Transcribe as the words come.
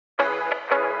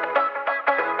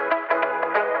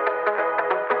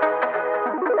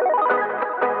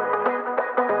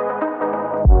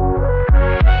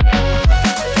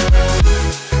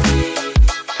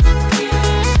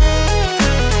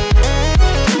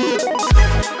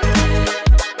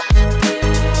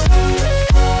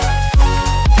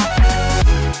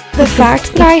the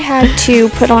fact that I had to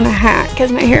put on a hat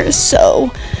because my hair is so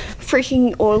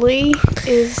freaking oily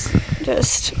is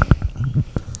just...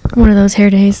 One of those hair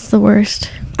days is the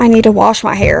worst. I need to wash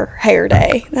my hair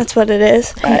day. That's what it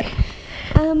is. But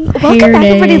welcome Hair back, day.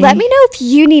 everybody. Let me know if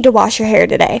you need to wash your hair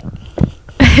today.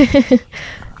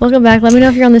 Welcome back. Let me know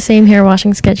if you're on the same hair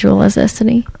washing schedule as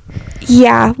Destiny.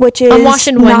 Yeah, which is I'm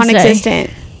washing Wednesday. non-existent.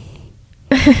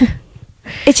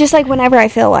 It's just like whenever I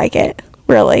feel like it,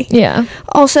 really. Yeah.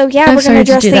 Also, yeah, we're going to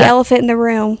address the elephant in the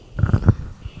room.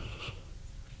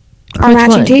 Our Which matching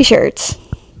one? T-shirts.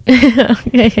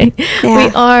 Okay. Yeah.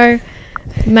 We are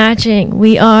matching.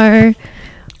 We're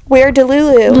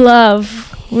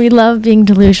Delulu. We love being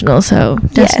delusional. So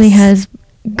Destiny has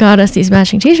got us these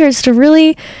matching T-shirts to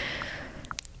really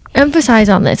emphasize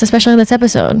on this, especially on this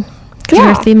episode. Because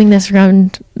we're theming this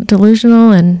around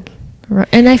delusional and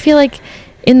I feel like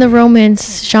in the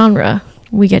romance genre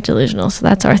we get delusional. So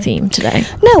that's our theme today.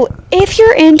 No, if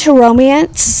you're into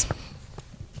romance,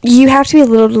 you have to be a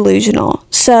little delusional.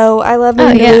 So I love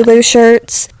wearing Delulu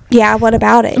shirts. Yeah, what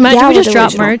about it? Imagine we just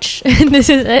delusional. drop merch and this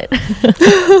is it.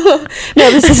 No,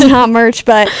 this is not merch,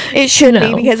 but it should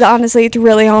be because honestly, it's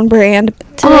really on brand.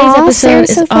 Today's episode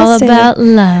is all about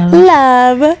love.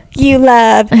 Love. You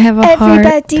love I have a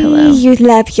everybody. You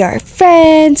love your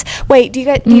friends. Wait, do you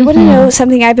want to know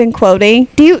something I've been quoting?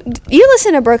 Do you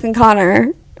listen to Brooke and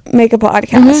Connor make a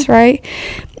podcast, right?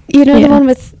 You know the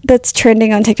one that's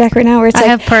trending on TikTok right now where it's I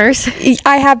have purse.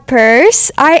 I have purse.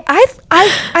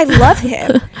 I love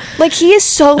him. Like he is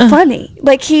so funny.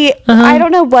 Like I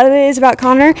don't know what it is about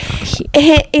Connor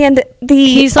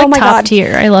He's like top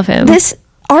tier. I love him.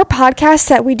 Our podcast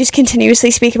that we just continuously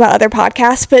speak about other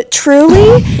podcasts, but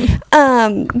truly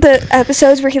the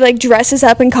episodes where he like dresses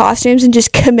up in costumes and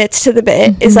just commits to the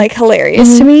bit is like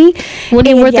hilarious to me. When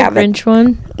he wore the Grinch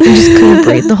one and just couldn't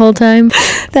breathe the whole time.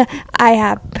 I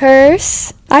have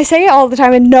purse. I say it all the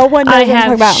time and no one knows what I'm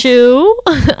talking about. Shoe.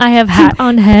 I have hat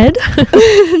on head.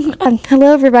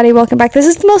 Hello everybody, welcome back. This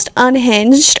is the most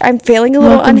unhinged. I'm feeling a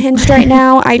little unhinged right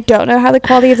now. I don't know how the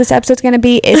quality of this episode's going to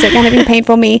be. Is it going to be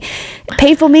painful me?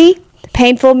 Painful me?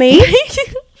 Painful me?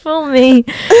 Painful me.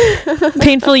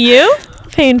 Painful you?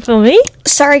 Painful me?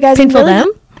 Sorry guys. Painful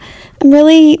them? I'm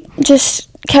really just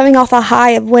coming off a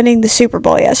high of winning the Super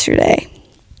Bowl yesterday.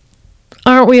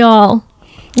 Aren't we all?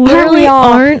 Literally,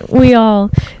 aren't we all?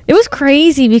 It was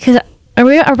crazy because are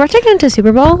we about to get into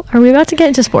Super Bowl? Are we about to get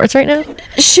into sports right now?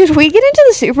 Should we get into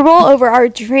the Super Bowl over our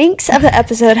drinks of the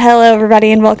episode? Hello,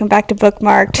 everybody, and welcome back to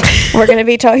Bookmarked. We're going to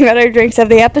be talking about our drinks of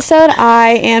the episode. I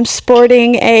am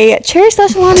sporting a cherry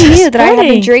slash limonade that I have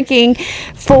been drinking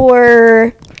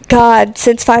for,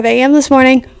 since 5 a.m. this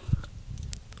morning.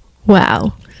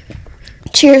 Wow.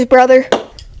 Cheers, brother.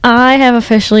 I have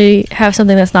officially have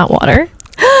something that's not water.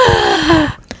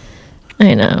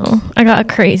 I know. I got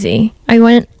crazy. I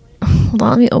went... Hold on,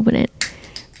 let me open it.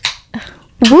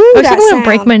 Woo, I was that going to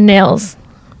break my nails.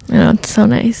 I know, it's so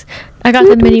nice. I got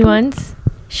the mini ones.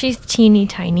 She's teeny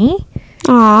tiny.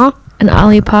 Aw. An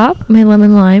Olipop, my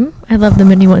lemon lime. I love the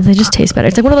mini ones. They just taste better.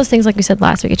 It's like one of those things like we said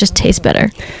last week. It just tastes better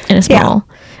in a small.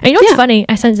 Yeah. And you know what's funny?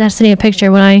 I sent Destiny a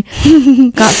picture when I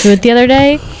got food the other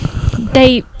day.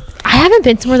 I haven't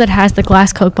been somewhere that has the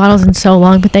glass Coke bottles in so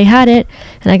long, but they had it,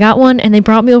 and I got one, and they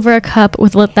brought me over a cup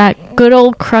with that good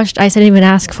old crushed ice. I didn't even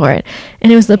ask for it,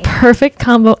 and it was the perfect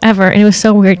combo ever, and it was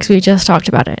so weird because we just talked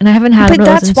about it, and I haven't had one of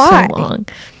those in so long.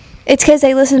 It's because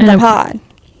they listen to the pod.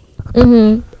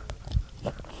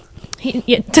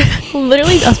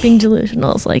 Literally us being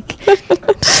delusional is like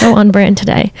so on brand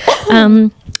today.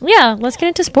 Yeah, let's get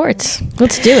into sports.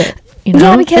 Let's do it. You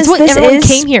know? Yeah, because that's what everyone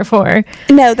came here for.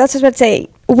 No, that's what I was about to say.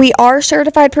 We are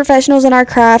certified professionals in our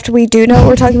craft. We do know what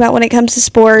we're talking about when it comes to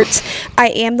sports. I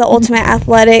am the ultimate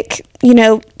athletic,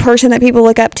 person that people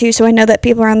look up to, so I know that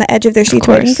people are on the edge of their seats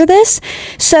waiting for this.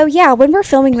 So, yeah, when we're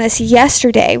filming this,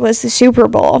 yesterday was the Super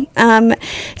Bowl.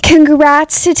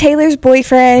 Congrats to Taylor's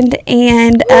boyfriend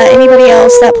and anybody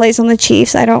else that plays on the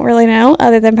Chiefs. I don't really know,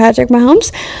 other than Patrick Mahomes.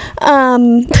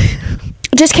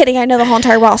 Just kidding. I know the whole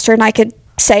entire roster, and I could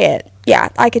say it. Yeah,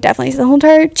 I could definitely say the whole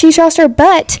entire Chiefs roster,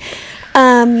 but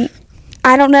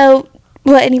I don't know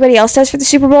what anybody else does for the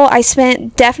Super Bowl. I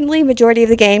spent definitely majority of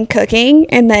the game cooking,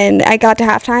 and then I got to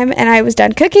halftime and I was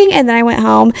done cooking, and then I went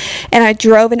home and I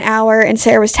drove an hour, and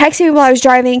Sarah was texting me while I was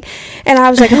driving, and I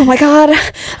was like, oh my god,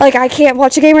 like I can't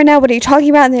watch the game right now. What are you talking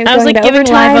about? And then I was like giving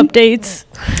live updates.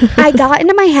 I got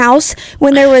into my house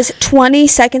when there was 20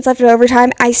 seconds left of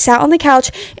overtime. I sat on the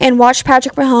couch and watched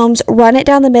Patrick Mahomes run it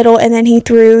down the middle, and then he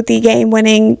threw the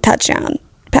game-winning touchdown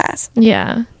pass.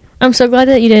 Yeah. I'm so glad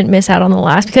that you didn't miss out on the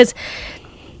last, because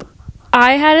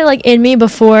I had it like in me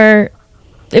before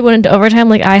it went into overtime,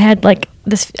 like I had like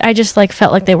this, I just like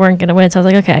felt like they weren't gonna win, so I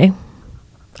was like, okay,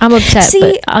 I'm upset.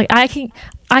 See, but I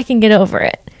can get over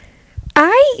it.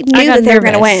 I knew that they were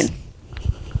gonna win.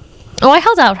 Oh, I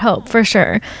held out hope for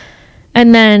sure.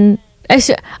 And then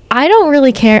I don't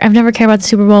really care. I've never cared about the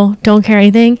Super Bowl. Don't care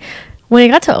anything. When it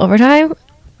got to overtime,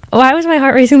 why was my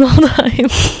heart racing the whole time?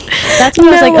 That's when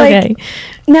I was like, okay.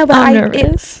 No,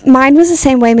 but mine was the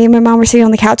same way. Me and my mom were sitting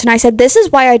on the couch, and I said, this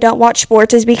is why I don't watch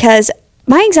sports, is because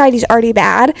my anxiety is already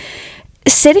bad.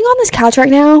 Sitting on this couch right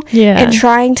now and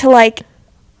trying to, like,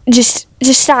 just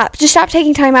stop. Just stop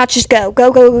taking time out. Just go.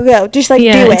 Just, like, do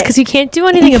it. Because you can't do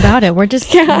anything about it. We're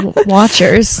just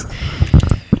watchers.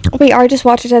 We are just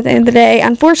watchers at the end of the day.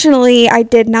 Unfortunately, I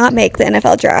did not make the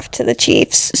NFL draft to the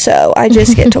Chiefs, so I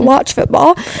just get to watch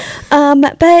football.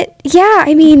 But, yeah,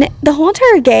 I mean, the whole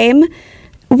entire game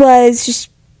was just,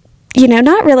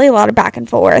 not really a lot of back and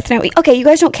forth. Now, okay, you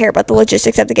guys don't care about the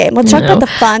logistics of the game. Let's talk about the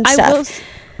fun stuff.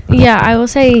 I will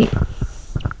say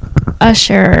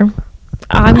Usher.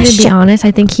 I'm going to be honest.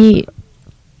 I think he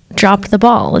dropped the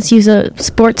ball. Let's use a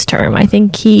sports term. I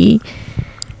think he...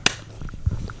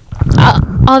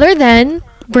 other than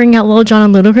bringing out Lil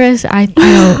Jon and Ludacris, I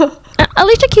don't...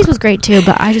 Alicia Keys was great too,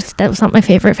 but that was not my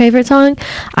favorite song.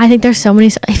 I think there's so many...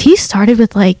 If he started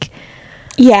with, like...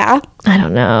 Yeah. I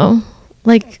don't know.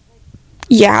 Like...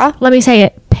 Yeah. Let me say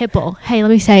it. Pitbull. Hey, let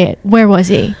me say it. Where was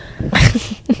he?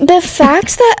 The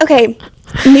fact that... Okay,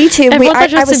 me too. I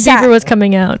Justin Bieber was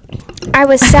coming out. I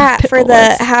was sat for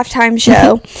the halftime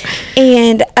show.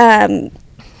 And,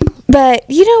 but,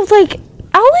 like...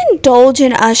 I'll indulge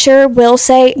in Usher. Will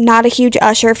say, not a huge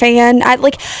Usher fan.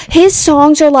 His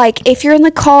songs are like, if you're in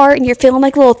the car and you're feeling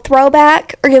like a little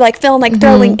throwback, or you're like feeling like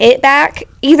throwing it back,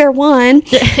 either one,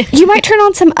 you might turn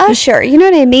on some Usher. You know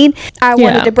what I mean? I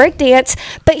wanted to break dance,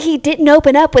 but he didn't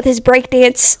open up with his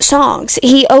breakdance songs.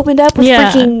 He opened up with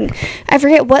freaking, I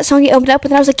forget what song he opened up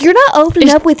with, and I was like, you're not opening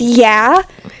up with Yeah.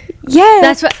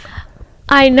 That's what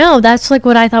I know. That's like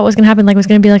what I thought was gonna happen. Like, it was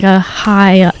gonna be like a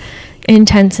high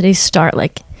intensity start,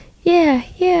 like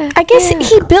I guess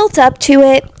he built up to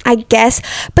it, I guess,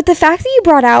 but the fact that you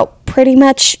brought out pretty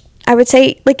much, I would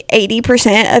say, like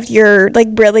 80% of your like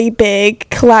really big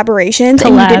collaborations,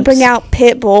 and you didn't bring out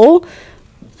Pitbull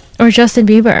or Justin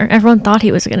Bieber. Everyone thought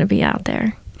he was going to be out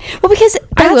there. Well, because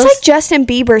that's like Justin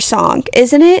Bieber's song,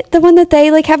 isn't it? The one that they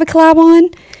like have a collab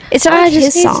on. It's not like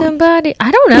his song. Somebody,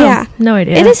 I don't know. Yeah, no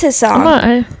idea. It is his song.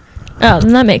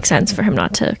 Then that makes sense for him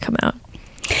not to come out.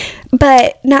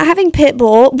 But not having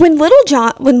Pitbull, when Little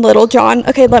John,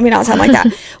 okay, let me not sound like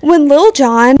that. When Lil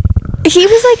Jon, he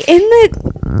was like in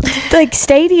the like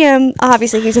stadium,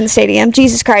 obviously he was in the stadium,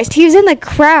 Jesus Christ, he was in the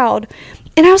crowd,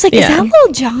 and I was like, is that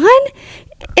Lil Jon?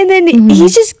 And then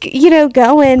he's just,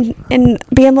 going and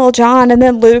being Lil Jon, and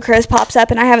then Ludacris pops up,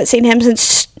 and I haven't seen him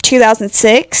since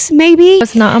 2006, maybe.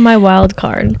 It's not on my wild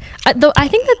card. I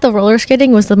think that the roller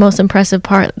skating was the most impressive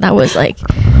part. That was like...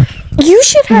 You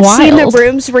should have seen the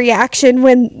room's reaction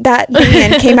when that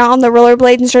band came out on the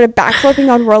rollerblades and started backflipping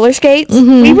on roller skates.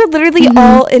 We were literally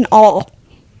all in awe.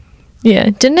 Yeah,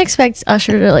 didn't expect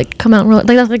Usher to like come out and roller.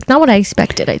 Like, that's like not what I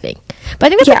expected, I think. But I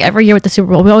think it's like every year with the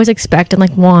Super Bowl, we always expect and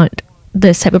like want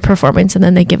this type of performance, and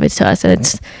then they give it to us, and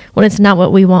it's when it's not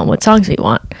what we want, what songs we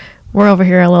want, we're over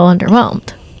here a little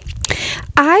underwhelmed.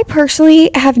 I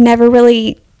personally have never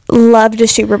really loved a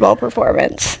Super Bowl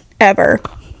performance ever.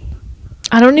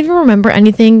 I don't even remember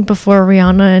anything before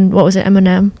Rihanna and what was it,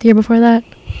 Eminem the year before that?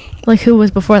 Like, who was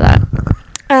before that?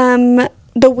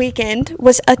 The Weeknd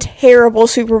was a terrible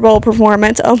Super Bowl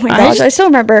performance. Oh my gosh, I still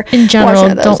remember. In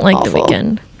general, don't like The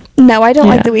Weeknd. No, I don't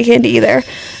like The Weeknd either.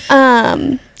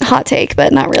 Hot take,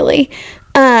 but not really.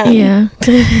 I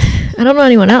don't know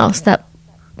anyone else that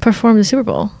performed the Super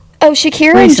Bowl. Oh,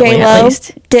 Shakira and J-Lo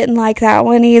didn't like that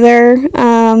one either.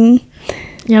 I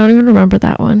don't even remember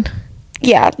that one.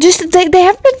 Yeah, just they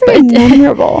haven't been very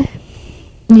memorable.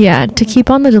 Yeah, to keep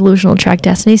on the delusional track,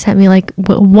 Destiny sent me like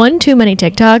one too many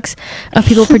TikToks of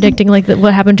people predicting like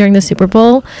what happened during the Super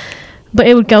Bowl. But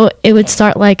it would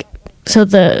start like, so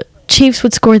the Chiefs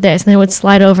would score this, and then it would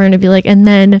slide over, and it'd be like, and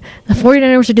then the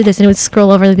 49ers would do this, and it would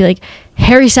scroll over, and it'd be like,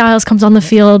 Harry Styles comes on the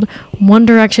field, One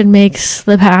Direction makes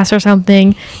the pass or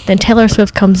something, then Taylor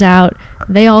Swift comes out,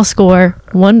 they all score,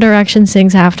 One Direction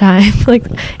sings halftime. Like,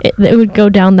 it would go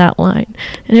down that line,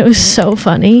 and it was so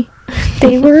funny.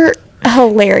 They were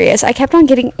hilarious. I kept on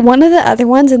getting one of the other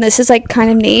ones, and this is like kind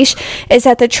of niche, is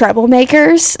that the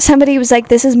Troublemakers, somebody was like,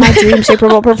 this is my dream Super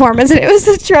Bowl performance, and it was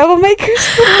the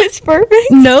Troublemakers from Pitch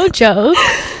Perfect. No joke.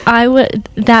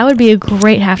 That would be a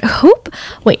great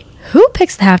Who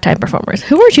picks the halftime performers?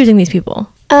 Who are choosing these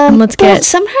people? And let's get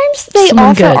sometimes they someone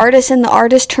offer good. artists and the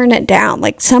artists turn it down.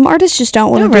 Like, some artists just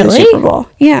don't want to do the really? Super Bowl.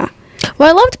 Yeah. Well,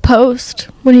 I loved Post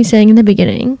when he sang in the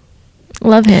beginning.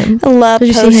 Love him. I love Did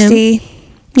you see him? Posty.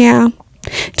 Yeah.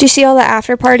 Do you see all the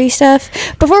after party stuff?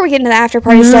 Before we get into the after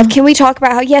party stuff, can we talk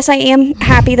about how, yes, I am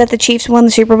happy that the Chiefs won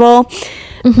the Super Bowl,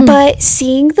 but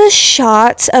seeing the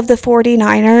shots of the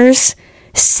 49ers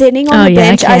sitting on the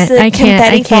bench as the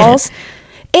confetti falls.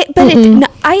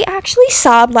 I actually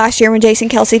sobbed last year when Jason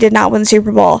Kelce did not win the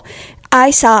Super Bowl.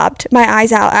 I sobbed my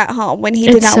eyes out at home when he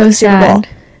did not win the Super Bowl.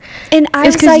 And I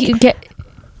was like,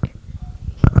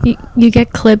 you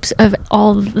get clips of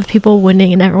all the people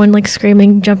winning and everyone like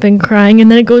screaming, jumping, crying,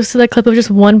 and then it goes to that clip of just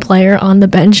one player on the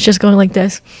bench just going like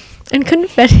this, and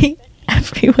confetti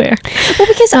everywhere. Well,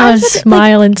 because I was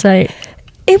smile in sight.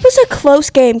 It was a close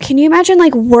game. Can you imagine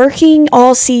like working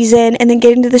all season and then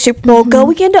getting to the Super Bowl,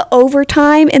 going into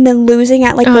overtime, and then losing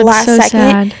at like the last second?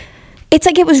 Sad. It's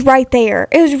like it was right there.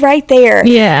 It was right there.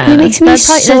 Yeah, and it makes me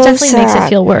that definitely sad. makes it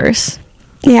feel worse.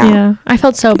 Yeah, I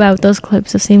felt so bad with those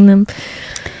clips of seeing them.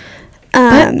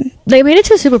 But they made it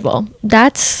to the Super Bowl.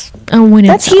 That's a win.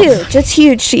 That's huge. It's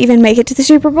huge to even make it to the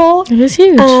Super Bowl. It is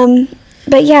huge.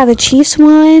 But yeah, the Chiefs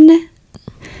won.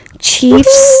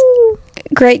 Chiefs. Woo-hoo!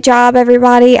 Great job,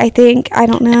 everybody. I think. I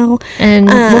don't know. And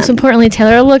most importantly,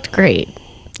 Taylor looked great.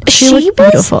 She looked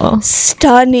beautiful. Was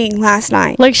stunning last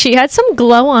night. Like, she had some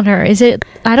glow on her.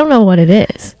 I don't know what it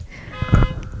is.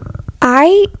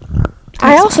 I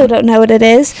also don't know what it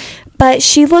is, but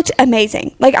she looked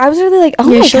amazing. Like, I was really like, oh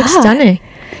my God. She looked stunning.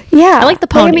 Yeah. I like the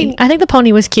pony. I think the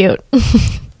pony was cute.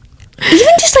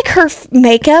 Even just like her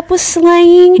makeup was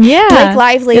slaying. Yeah. Blake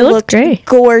Lively looked great.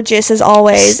 Gorgeous as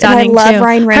always. Stunning, and I love too.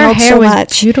 Ryan Reynolds her hair so was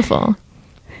much. Beautiful.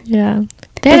 Yeah.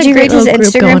 Did you read his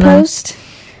Instagram post?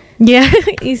 Yeah.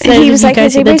 He said, he was like,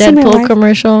 guys see the Deadpool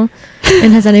commercial?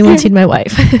 And has anyone seen my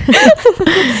wife?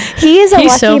 He is a lucky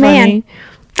so man. Funny.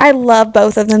 I love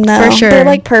both of them, though. For sure. They're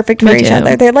like perfect for each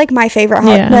other. They're like my favorite.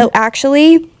 No,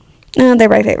 actually, they're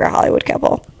my favorite Hollywood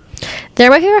couple. They're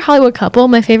my favorite Hollywood couple.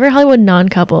 My favorite Hollywood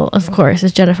non-couple, of course,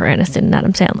 is Jennifer Aniston and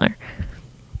Adam Sandler.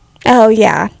 Oh,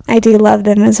 yeah. I do love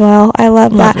them as well. I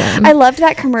love that. Them. I loved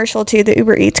that commercial, too, the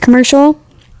Uber Eats commercial.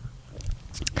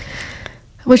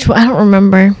 Which one? I don't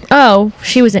remember. Oh,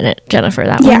 she was in it, Jennifer,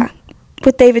 that one. Yeah,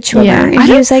 with David Schwimmer. Yeah. And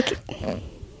he was like...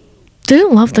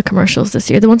 Didn't love the commercials this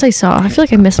year. The ones I saw, I feel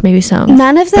like I missed maybe some.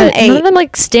 None of them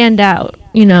like stand out.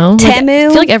 You know, Temu. I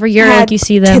feel like every year, like you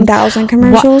see them 10,000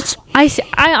 commercials. I said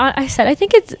I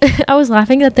think it's. I was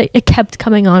laughing that it kept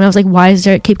coming on. I was like, why does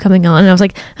it keep coming on? And I was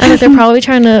like, they're probably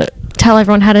trying to tell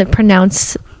everyone how to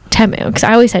pronounce Temu, because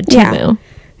I always said Temu.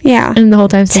 Yeah. And the whole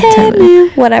time said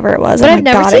Temu. Whatever it was. But I've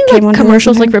never seen like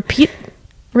commercials like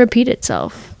repeat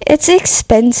itself. It's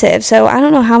expensive, so I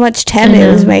don't know how much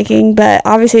Temu is making, but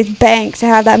obviously it's bank to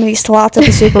have that many slots at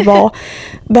the Super Bowl.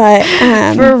 But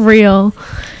for real.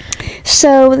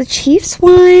 So the Chiefs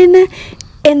won,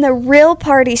 and the real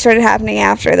party started happening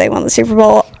after they won the Super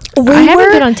Bowl. I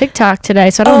haven't been on TikTok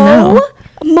today, so I don't know.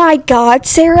 Oh my God,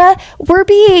 Sarah, we're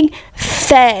being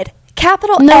fed.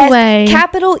 Capital No F, way.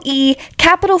 capital E,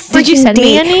 capital freaking D. Did you send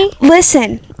me any?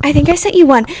 Listen, I think I sent you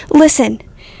one. Listen.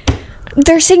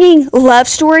 They're singing love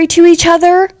story to each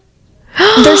other.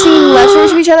 They're singing love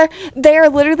stories to each other. They are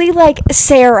literally like,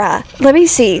 Sarah. Let me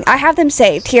see. I have them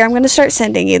saved. Here, I'm going to start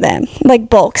sending you them. Like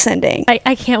bulk sending.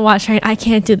 I can't watch right. I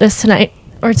can't do this tonight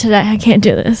or today. I can't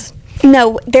do this.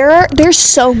 No, there's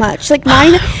so much. Like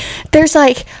mine, there's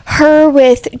like her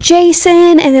with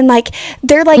Jason, and then like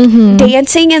they're like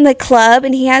dancing in the club,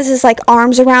 and he has his like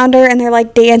arms around her, and they're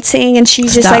like dancing, and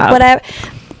she's just like, whatever.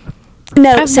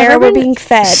 No, Sarah, we're being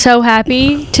fed. So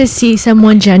happy to see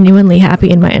someone genuinely happy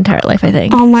in my entire life, I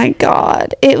think. Oh my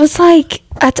God. It was like,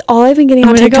 that's all I've been getting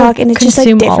on TikTok, and it's just like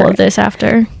different. All of this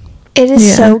after. It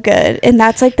is so good, and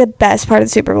that's like the best part of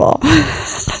the Super Bowl.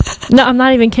 No, I'm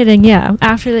not even kidding. Yeah,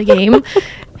 after the game,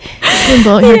 and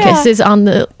blowing her kisses on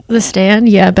the stand.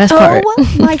 Yeah, best part.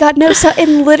 Oh my God, no! So,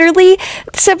 and literally,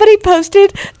 somebody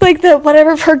posted like the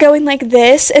whatever of her going like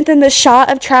this, and then the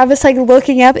shot of Travis like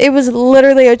looking up. It was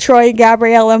literally a Troy and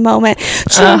Gabriella moment.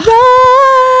 Troy,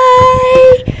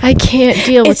 I can't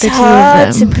deal with the two of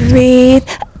It's them. hard to breathe.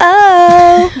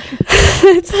 Oh,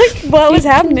 it's like what was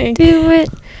happening? Do it.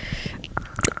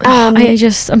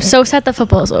 I'm so sad that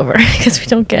football's over because we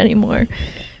don't get any more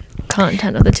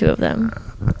content of the two of them.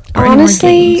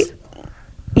 Honestly,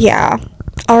 yeah,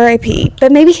 R.I.P.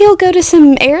 But maybe he'll go to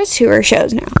some Eras Tour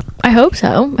shows now. I hope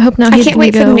so. I hope not. I can't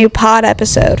wait for the new pod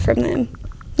episode from them.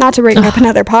 Not to bring up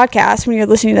another podcast when you're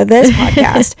listening to this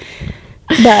podcast,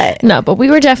 but no. But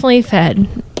we were definitely fed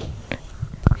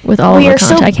with all of the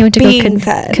content. I can't wait to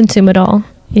go consume it all.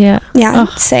 Yeah. Yeah,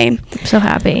 Ugh, same. I'm so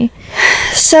happy.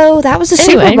 So that was the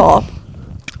Anyway. Super Bowl.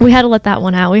 We had to let that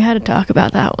one out. We had to talk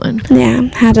about that one. Yeah,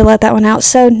 had to let that one out.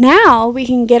 So now we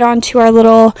can get on to our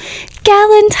little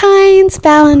Valentine's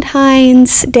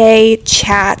Day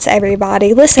chats,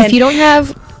 everybody. Listen. If you don't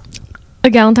have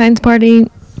a Galentine's party,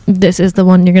 this is the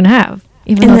one you're going to have.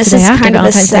 Even though today after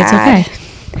Valentine's Day, it's okay.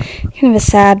 Kind of a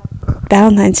sad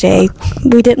Valentine's Day.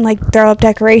 We didn't throw up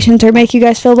decorations or make you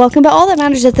guys feel welcome, but all that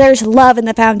matters is that there's love in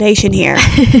the foundation here,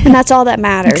 and that's all that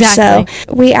matters. Exactly.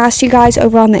 So we asked you guys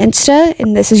over on the Insta,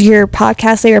 and this is your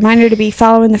podcastly reminder to be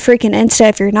following the freaking Insta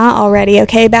if you're not already.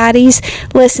 Okay, baddies,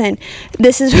 listen,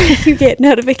 this is where you get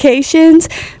notifications,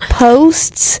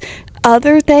 posts,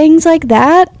 other things like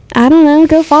that. I don't know,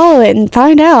 go follow it and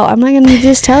find out. I'm not gonna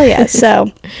just tell you.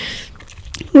 So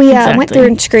we went through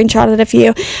and screenshotted a few.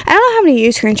 I don't know how many you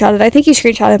screenshotted. I think you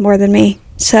screenshotted more than me.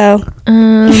 So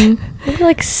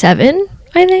maybe 7,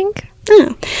 I think.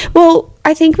 Oh. Well,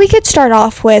 I think we could start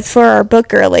off with, for our book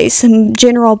girlies, some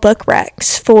general book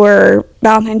recs for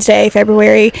Valentine's Day,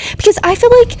 February, because I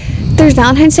feel like there's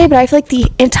Valentine's Day, but I feel like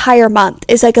the entire month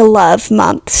is like a love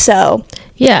month. So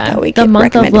yeah, the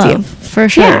month of love, for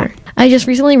sure. Yeah. I just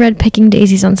recently read Picking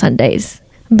Daisies on Sundays.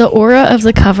 The aura of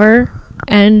the cover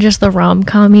and just the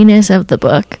rom-comminess of the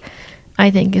book,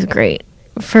 I think, is great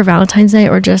for Valentine's Day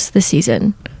or just the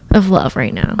season of love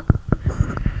right now.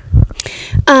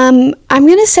 I'm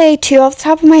gonna say, too, off the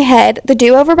top of my head, The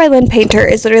Do-Over by Lynn Painter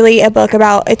is literally a book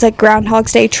about, it's like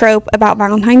Groundhog's Day trope about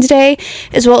Valentine's Day,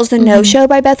 as well as The No-Show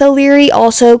by Beth O'Leary.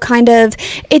 Also kind of,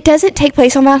 it doesn't take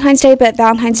place on Valentine's Day, but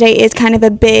Valentine's Day is kind of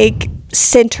a big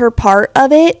center part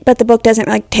of it, but the book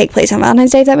doesn't take place on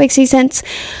Valentine's Day, if that makes any sense.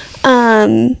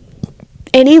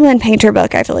 Any Lynn Painter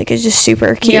book, I feel like, is just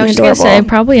super cute and adorable. I was just gonna say,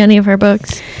 probably any of her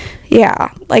books.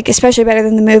 Yeah, especially better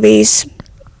than the movies.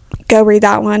 Go read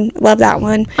that one. Love that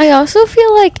one. I also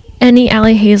feel like any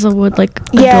Allie Hazelwood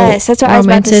yes, that's what I was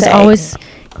about to say. Always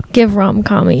give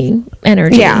rom-com-y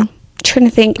energy. Yeah, trying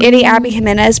to think. Any Abby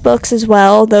Jimenez books as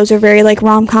well. Those are very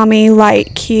rom-com-y,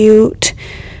 cute.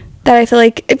 That I feel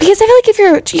like, because I feel like if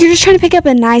you're just trying to pick up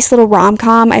a nice little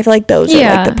rom-com, I feel like those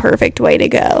are the perfect way to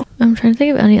go. I'm trying to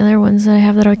think of any other ones that I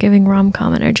have that are giving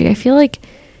rom-com energy. I feel like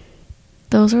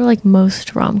those are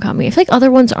most rom-com-y. I feel like other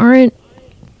ones aren't.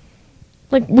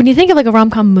 When you think of a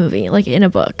rom-com movie, in a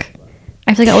book,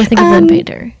 I feel like I always think of Lynn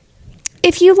Painter.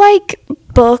 If you like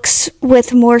books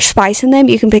with more spice in them,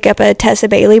 you can pick up a Tessa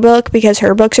Bailey book, because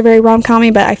her books are very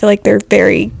rom-com-y, but I feel like they're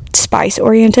very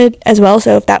spice-oriented as well,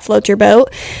 so if that floats your boat,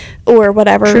 or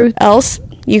whatever else,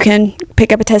 you can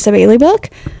pick up a Tessa Bailey book.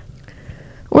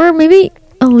 Or maybe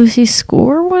a Lucy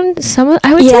Score one.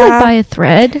 I would say By a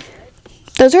Thread.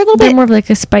 Those are a little bit more of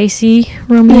a spicy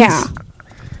romance. Yeah.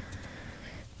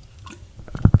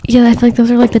 Yeah, I feel like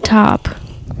those are the top.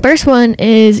 First one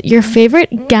is your favorite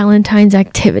Galentine's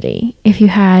activity if you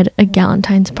had a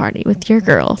Galentine's party with your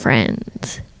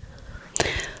girlfriends.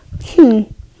 I'm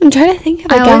trying to think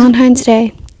of Valentine's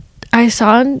Day. I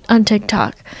saw on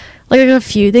TikTok a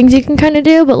few things you can kind of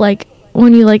do, but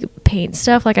when you paint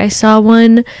stuff, I saw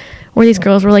one where these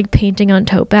girls were painting on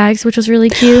tote bags, which was really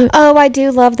cute. Oh, I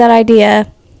do love that idea.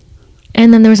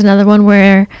 And then there was another one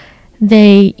where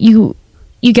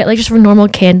you get just a normal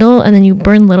candle, and then you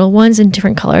burn little ones in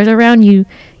different colors around. You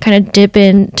kind of dip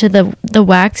into the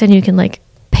wax, and you can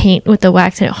paint with the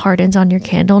wax, and it hardens on your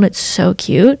candle, and it's so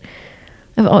cute.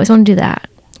 I've always wanted to do that.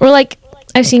 Or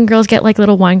I've seen girls get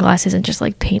little wine glasses and just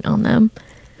paint on them.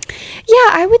 Yeah,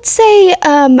 I would say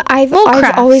I've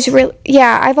always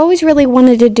really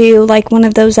wanted to do one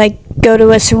of those go to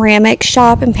a ceramic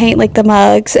shop and paint the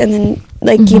mugs, and then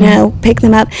pick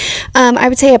them up. I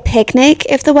would say a picnic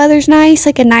if the weather's nice,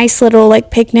 a nice little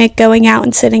picnic, going out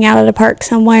and sitting out at a park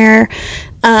somewhere,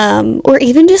 or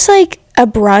even just a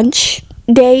brunch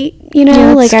date, I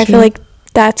cute. feel like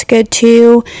that's good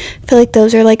too. I feel like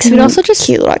those are some also just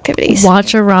cute little activities.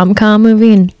 Watch a rom-com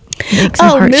movie and make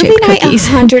some heart-shaped movie night, cookies.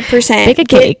 100%. Bake a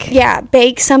cake.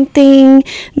 Bake something.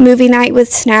 Movie night with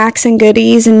snacks and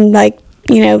goodies and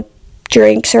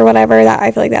drinks or whatever. That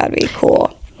I feel like that would be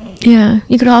cool. Yeah,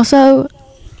 you could also.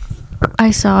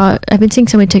 I've been seeing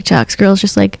so many TikToks. Girls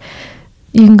just you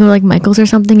can go to Michael's or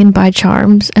something and buy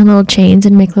charms and little chains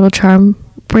and make little charm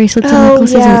bracelets and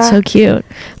necklaces. And it's so cute.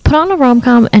 Put on a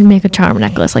rom-com and make a charm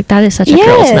necklace. That is such a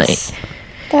girls' night.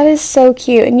 That is so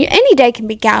cute. And any day can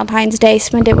be Galentine's Day.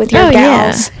 Spend it with your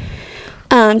gals.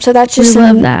 Yeah. So that's just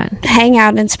some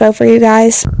hangout inspo for you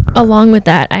guys. Along with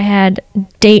that, I had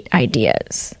date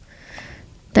ideas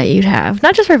that you'd have.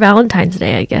 Not just for Valentine's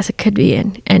Day, I guess. It could be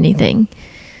in anything.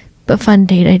 But fun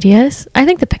date ideas. I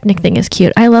think the picnic thing is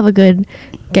cute. I love a good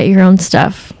get your own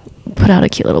stuff. Put out a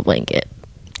cute little blanket.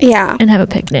 Yeah. and have a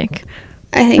picnic.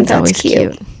 I think that's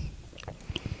cute.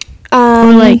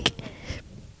 Or like,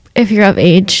 if you're of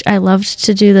age, I loved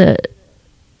to do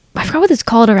I forgot what it's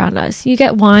called around us. You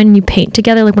get wine and you paint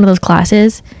together, like one of those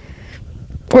classes.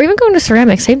 Or even going to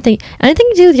ceramics, same thing. Anything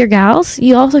you do with your gals,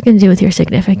 you also can do with your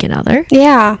significant other.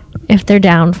 Yeah. If they're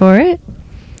down for it.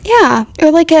 Yeah.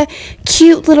 Or like a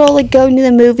cute little, like, going to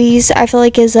the movies, I feel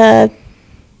like is a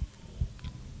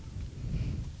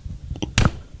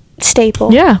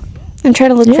staple. Yeah. I'm trying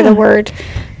to look for the word.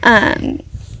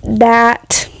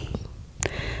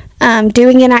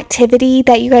 Doing an activity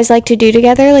that you guys like to do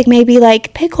together, like maybe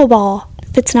like pickleball,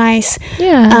 if it's nice.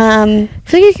 Yeah. I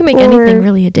feel like you can make anything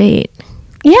really a date.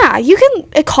 Yeah, you can,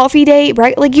 a coffee date,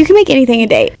 right? Like, you can make anything a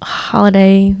date.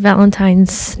 Holiday,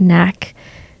 Valentine's snack.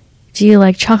 Do you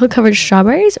like chocolate-covered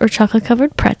strawberries or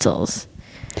chocolate-covered pretzels?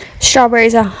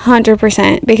 Strawberries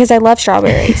 100%, because I love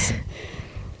strawberries.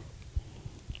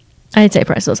 I'd say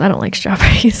pretzels. I don't like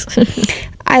strawberries.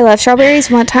 I love strawberries.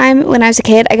 One time when I was a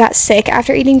kid, I got sick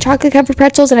after eating chocolate-covered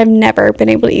pretzels, and I've never been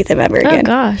able to eat them ever again. Oh,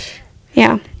 gosh.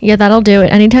 Yeah. Yeah, that'll do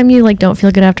it. Anytime you, like, don't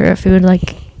feel good after a food,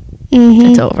 like,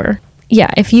 it's over. Yeah,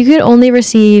 if you could only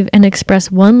receive and express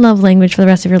one love language for the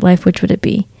rest of your life, which would it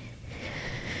be?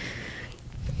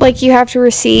 Like, you have to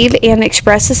receive and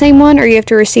express the same one, or you have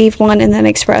to receive one and then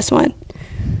express one?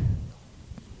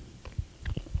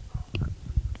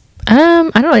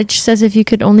 I don't know. It just says if you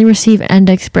could only receive and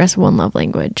express one love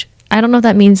language. I don't know if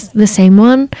that means the same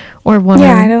one or one.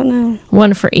 Yeah, I don't know.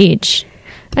 One for each.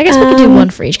 I guess we could do one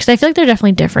for each because I feel like they're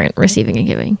definitely different, receiving and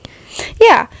giving.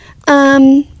 Yeah.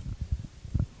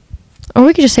 Or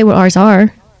we could just say what ours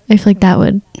are. I feel like that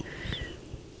would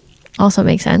also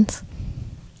make sense.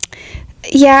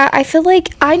 Yeah, I feel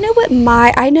like I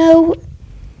know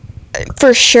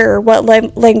for sure what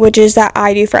languages that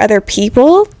I do for other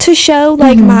people to show,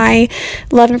 like, my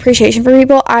love and appreciation for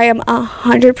people. I am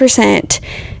 100%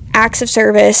 acts of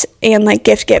service and, like,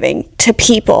 gift giving to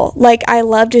people. Like, I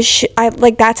love to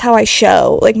like, that's how I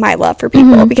show, like, my love for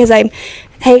people, because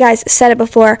hey guys, said it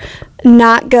before,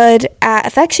 not good at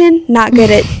affection, not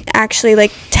good at actually,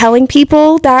 like, telling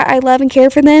people that I love and care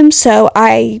for them, so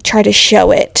I try to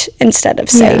show it instead of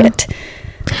say it.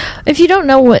 If you don't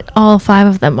know what all 5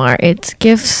 of them are, it's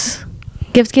gifts,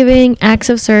 gift giving, acts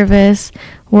of service,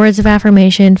 words of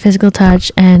affirmation, physical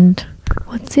touch, and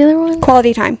what's the other one?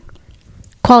 Quality time.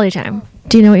 Quality time.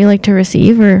 Do you know what you like to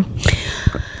receive, or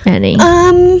any?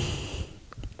 I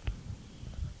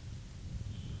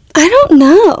don't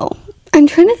know. I'm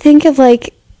trying to think of,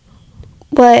 like,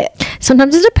 what.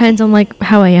 Sometimes it depends on, like,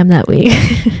 how I am that week.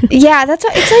 Yeah, that's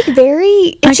what, it's, like, very,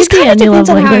 it just kind of depends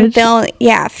on how I'm feeling.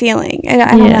 Yeah, feeling.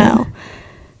 I don't know.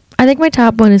 I think my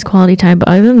top one is quality time, but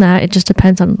other than that, it just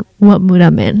depends on what mood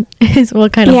I'm in, is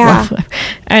what kind of love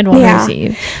I'd want to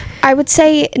receive. I would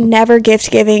say never gift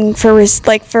giving for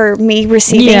me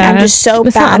receiving. Yeah, I'm just so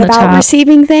bad about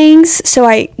receiving things, so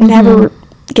I never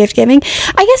gift giving.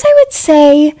 I guess I would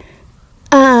say,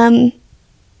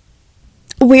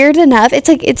 weird enough, it's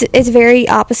like it's very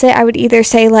opposite. I would either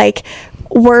say, like,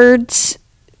 words.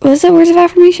 What is it? Words of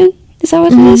affirmation? Is that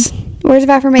what it is? Words of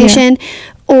affirmation,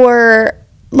 or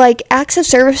like acts of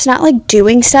service. Not like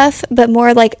doing stuff, but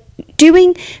more like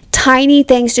doing tiny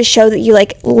things to show that you,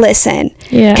 like, listen.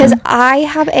 Yeah. Because I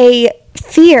have a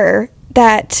fear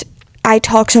that I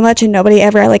talk so much and nobody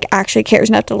ever, like, actually cares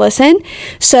enough to listen.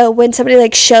 So when somebody,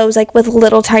 like, shows, like, with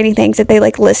little tiny things that they,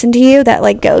 like, listen to you, that,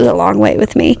 like, goes a long way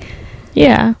with me.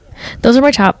 Yeah. Those are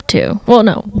my top 2. Well,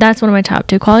 no, that's one of my top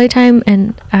 2. Quality time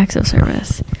and acts of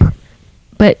service.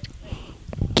 But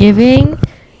giving,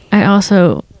 I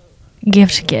also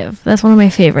give. That's one of my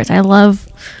favorites. I love,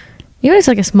 even if it's,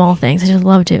 like, a small things, I just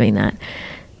love doing that.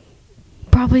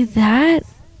 Probably that,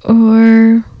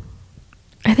 or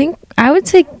I think I would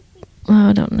say,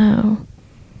 I don't know.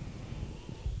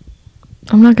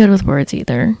 I'm not good with words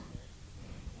either.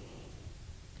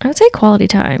 I would say quality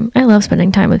time. I love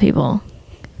spending time with people.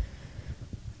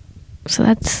 So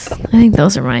I think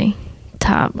those are my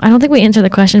top. I don't think we answered the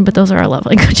question, but those are our love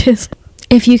languages.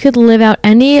 If you could live out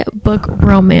any book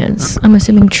romance, I'm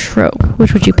assuming trope,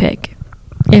 which would you pick?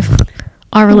 If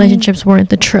our relationships weren't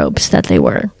the tropes that they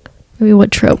were. Maybe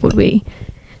what trope would we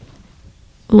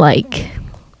like?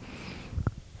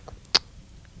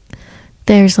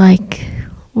 There's, like,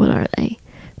 what are they?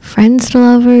 Friends to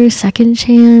lovers, second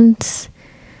chance.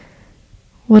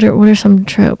 What are some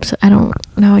tropes? I don't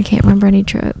know. I can't remember any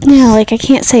tropes. Yeah, like, I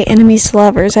can't say enemies to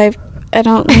lovers. I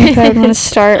don't know if I would want to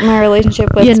start my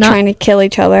relationship with trying to kill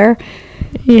each other.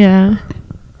 Yeah.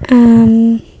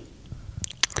 Because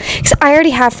I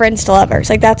already have friends to lovers.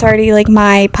 Like, that's already, like,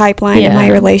 my pipeline in my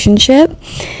relationship.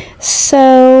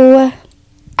 So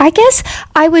I guess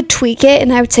I would tweak it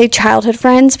and I would say childhood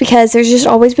friends, because there's just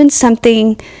always been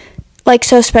something like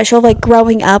so special, like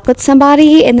growing up with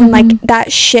somebody, and then like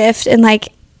that shift and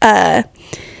like that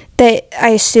I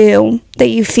assume that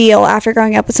you feel after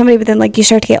growing up with somebody, but then like you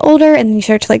start to get older and then you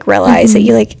start to like realize that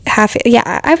you like have,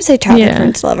 I would say childhood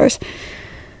friends, lovers.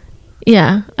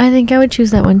 Yeah, I think I would choose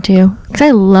that one too, because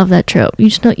I love that trope. You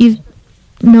just know, you've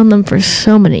known them for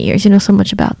so many years, you know so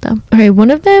much about them. Okay, one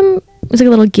of them is like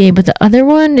a little game, but the other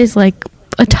one is like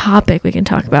a topic we can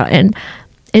talk about, and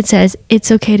it says it's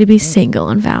okay to be single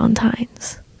on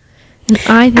Valentine's. And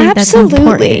I think that's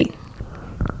important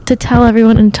to tell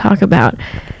everyone and talk about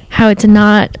how it's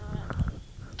not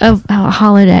a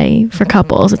holiday for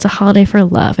couples, it's a holiday for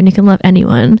love, and you can love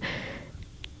anyone,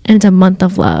 and it's a month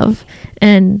of love,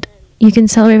 and you can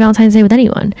celebrate Valentine's Day with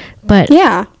anyone. But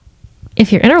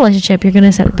if you're in a relationship, you're going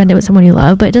to spend it with someone you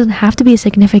love, but it doesn't have to be a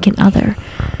significant other.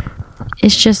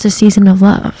 It's just a season of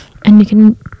love, and you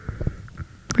can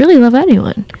really love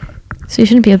anyone. So you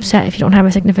shouldn't be upset if you don't have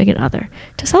a significant other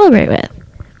to celebrate with.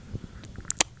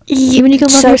 Even you can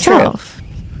love yourself.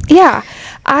 True. Yeah.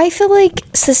 I feel like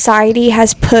society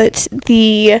has put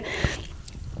the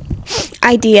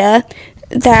idea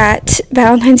that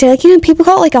Valentine's Day, like, you know, people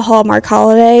call it like a Hallmark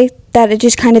holiday, that it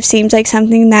just kind of seems like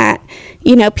something that,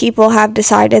 you know, people have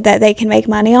decided that they can make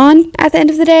money on at the end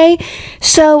of the day.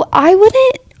 So I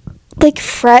wouldn't like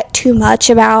fret too much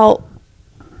about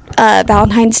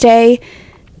Valentine's Day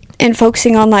and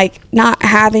focusing on like not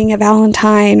having a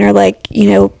Valentine or like, you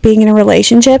know, being in a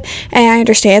relationship. And I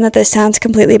understand that this sounds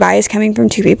completely biased coming from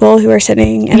two people who are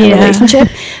sitting in a relationship,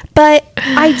 but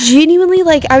I genuinely,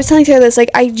 like, I was telling Sarah this, like,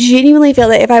 I genuinely feel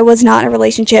that if I was not in a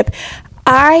relationship,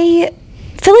 I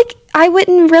feel like I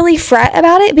wouldn't really fret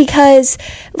about it, because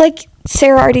like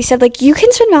Sarah already said, like, you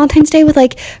can spend Valentine's Day with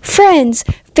like friends,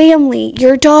 family,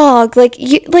 your dog, like,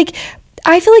 you, like,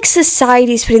 I feel like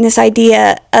society's putting this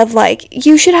idea of like,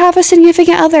 you should have a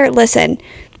significant other. Listen,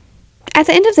 at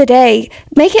the end of the day,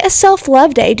 make it a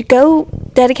self-love day. To go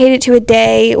dedicate it to a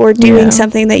day or doing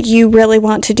something that you really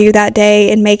want to do that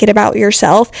day and make it about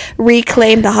yourself.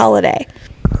 Reclaim the holiday.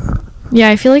 Yeah,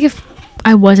 I feel like if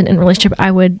I wasn't in a relationship,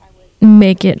 I would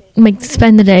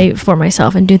spend the day for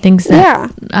myself and do things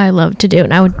that I love to do,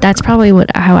 and that's probably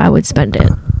how I would spend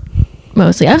it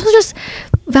mostly. I also just,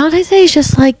 Valentine's Day is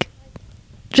just like,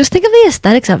 just think of the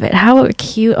aesthetics of it. How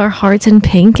cute are hearts in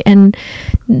pink and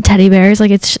teddy bears?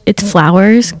 Like, it's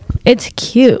flowers. It's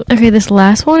cute. Okay, this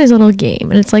last one is a little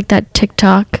game, and it's like that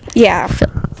TikTok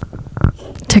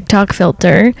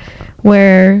filter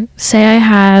where, say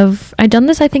I've done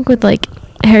this, I think, with like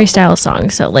Harry Styles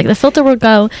songs. So like the filter will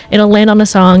go, it'll land on a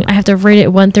song, I have to rate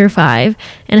it 1 through 5,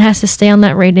 and it has to stay on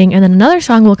that rating, and then another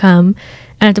song will come,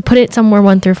 and I have to put it somewhere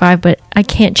 1 through 5, but I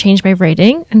can't change my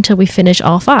rating until we finish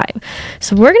all 5.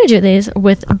 So we're going to do this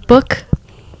with book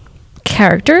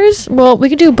characters. Well, we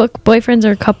could do book boyfriends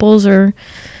or couples or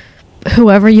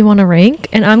whoever you want to rank,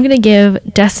 and I'm going to give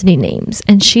Destiny names,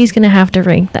 and she's going to have to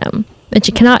rank them. But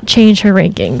she cannot change her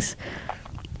rankings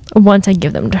once I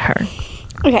give them to her.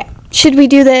 Okay. Should we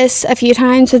do this a few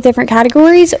times with different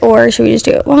categories, or should we just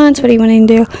do it once? What are you wanting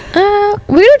to do?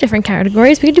 We could do different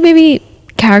categories. We could do maybe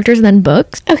characters and then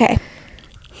books. Okay.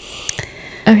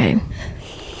 Let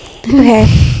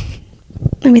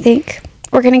me think.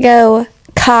 We're gonna go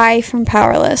Kai from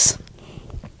Powerless.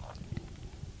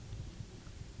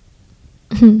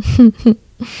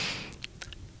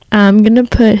 I'm gonna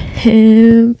put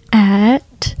him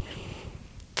at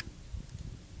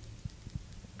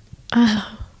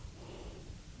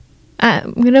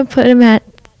I'm gonna put him at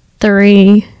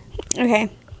 3. Okay.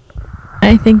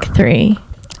 I think 3.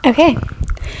 Okay.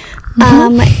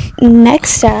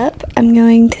 Next up, I'm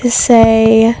going to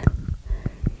say,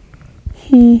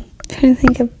 trying to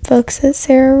think of books that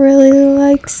Sarah really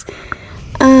likes.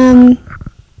 I'm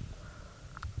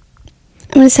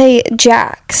going to say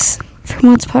Jax from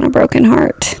Once Upon a Broken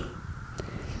Heart.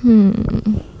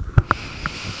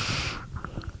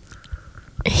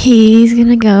 He's going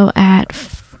to go at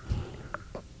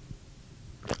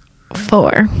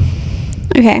 4.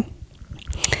 Okay.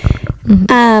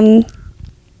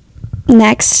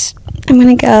 Next, I'm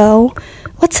gonna go.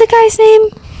 What's the guy's name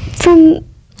from?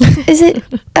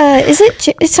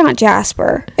 It's not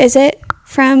Jasper, is it?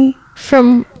 From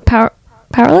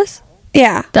Powerless?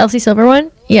 Yeah. The Elsie Silver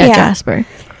one? Yeah,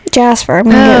 Jasper. I'm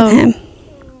gonna go with him.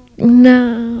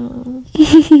 No.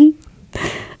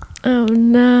 Oh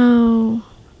no.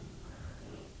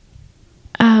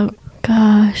 Oh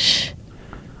gosh.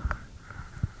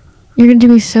 You're gonna do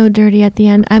me so dirty at the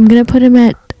end. I'm gonna put him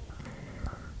at...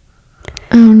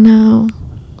 Oh no.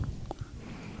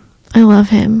 I love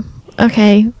him.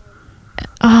 Okay.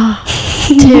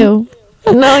 2.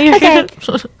 No, you're Okay.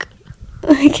 good.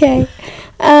 Okay.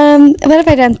 What have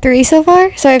I done? 3 so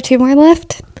far? So I have 2 more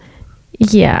left?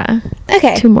 Yeah.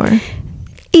 Okay. 2 more.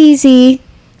 Easy.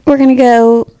 We're going to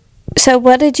go. So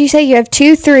what did you say? You have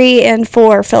 2, 3, and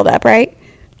 4 filled up, right?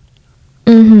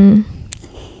 Mm-hmm.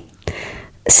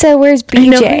 So where's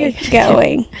BJ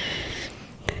going?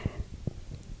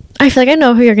 I feel like I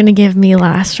know who you're going to give me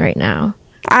last right now.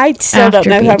 I still don't After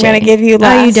know who I'm BJ. going to give you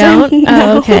last. Oh, you don't? No.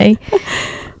 Oh, okay.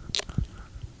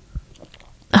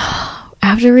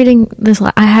 After reading this,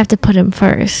 I have to put him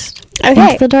first.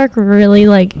 Okay. Into the Dark really,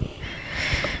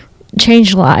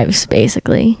 changed lives,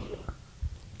 basically.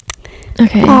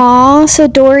 Okay. Aw, so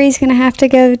Dory's going to have to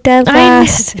go dead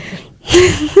last.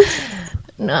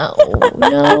 No.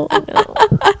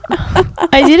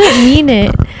 I didn't mean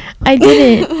it. I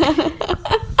didn't.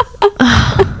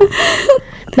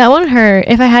 That one hurt.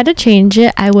 If I had to change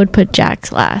it, I would put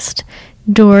Jax last,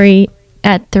 Dory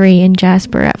at 3, and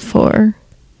Jasper at 4.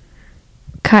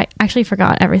 Kai, actually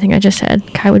forgot everything I just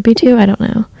said. Kai would be 2. I don't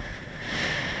know.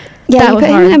 Yeah, That you was put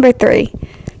him hard. number 3.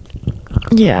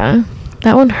 Yeah,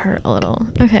 that one hurt a little.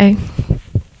 Okay,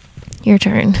 your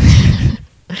turn.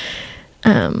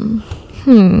 Oh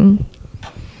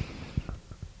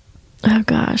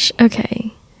gosh.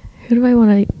 Okay. Who do I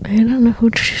want to? I don't know.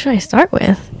 Who should I start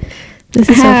with? This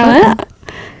is so fun.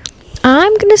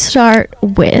 I'm gonna start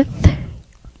with.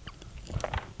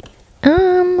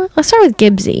 Let's start with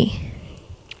Gibbsy.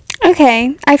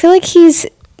 Okay. I feel like he's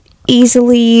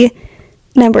easily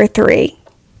number 3.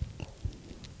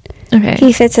 Okay.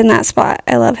 He fits in that spot.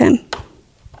 I love him.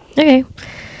 Okay.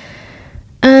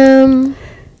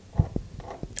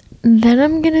 Then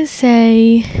I'm gonna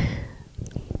say.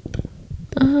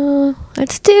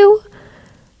 Let's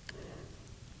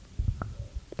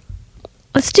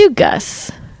do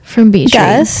Gus from Beach Read.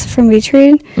 Gus from Beach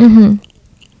Read. Mm-hmm.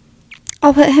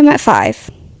 I'll put him at 5.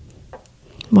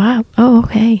 Wow. Oh,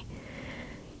 okay.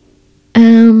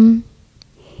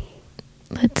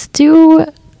 Let's do.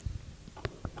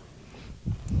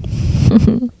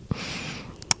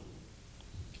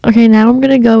 Okay, now I'm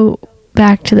gonna go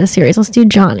back to the series. Let's do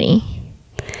Johnny.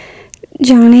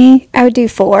 Johnny, I would do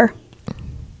 4.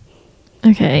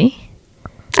 Okay.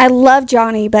 I love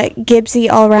Johnny, but Gibbsy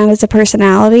all around as a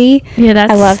personality. Yeah,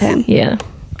 I love him. Yeah.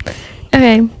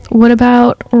 Okay. What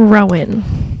about Rowan?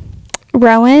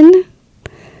 Rowan.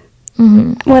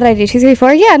 Mm-hmm. What did I do? 2, 3,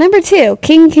 4. Yeah, number 2.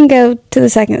 King can go to the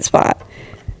second spot.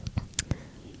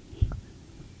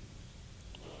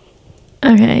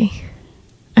 Okay.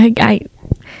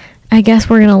 I guess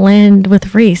we're gonna land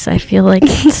with Reese. I feel like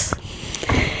it's.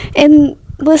 And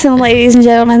listen, ladies and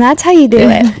gentlemen, that's how you do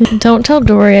it. Don't tell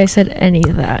Dory I said any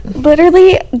of that.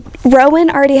 Literally, Rowan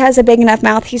already has a big enough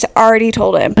mouth. He's already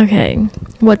told him. Okay.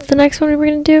 What's the next one we're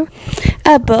gonna do?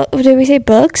 Did we say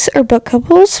books or book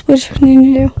couples? Which one do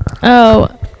you do? Oh,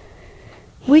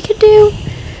 we could do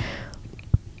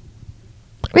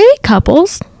maybe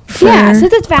couples. Yeah,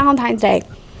 since it's Valentine's Day.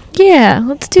 Yeah,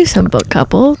 let's do some book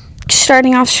couple.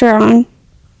 Starting off strong.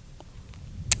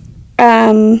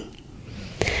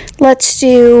 Let's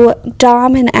do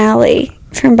Dom and Allie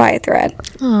from Buy a Thread.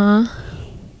 Aw.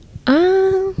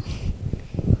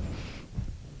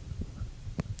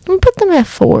 We'll put them at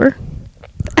 4.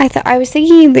 I was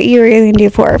thinking that you were going to do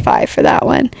 4 or 5 for that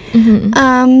one.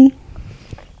 Mm-hmm.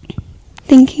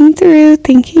 Thinking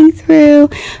through.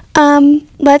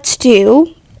 Let's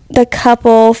do the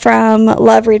couple from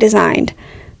Love Redesigned.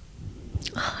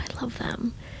 Oh, I love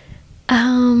them.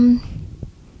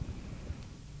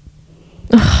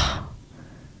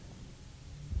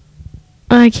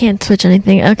 I can't switch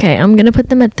anything. Okay, I'm gonna put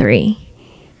them at 3.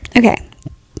 Okay,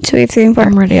 so we have 3 and 4.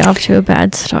 I'm already off to a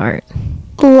bad start.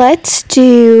 Let's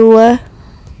do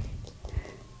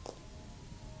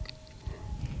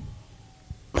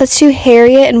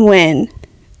Harriet and Wynn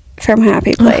from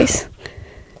Happy Place.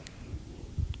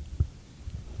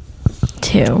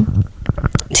 2.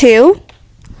 2?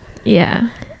 Yeah.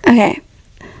 Okay.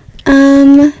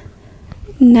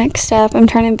 Next up, I'm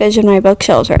trying to envision my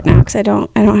bookshelves right now because I don't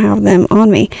have them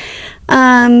on me.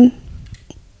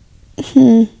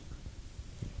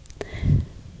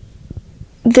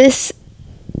 This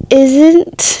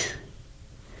isn't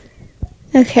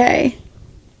okay.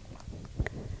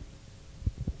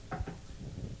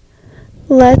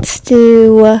 Let's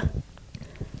do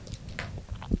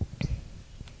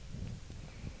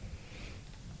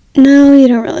No, you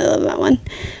don't really love that one.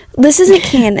 This isn't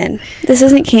canon,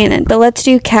 but let's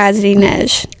do Cassidy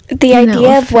Nej. The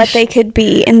idea of what they could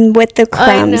be and with the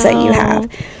crumbs that you have.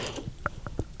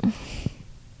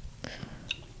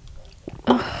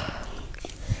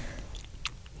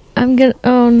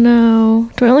 Oh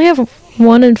no. Do I only have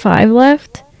 1 and 5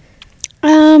 left?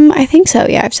 I think so.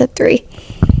 Yeah, I've said 3.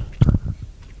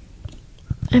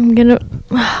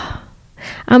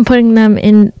 I'm putting them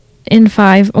in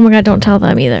 5. Oh my god, don't tell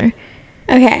them either.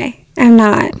 Okay, I'm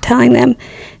not telling them.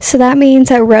 So that means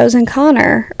that Rose and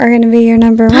Connor are going to be your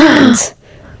number ones.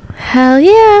 Hell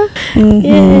yeah.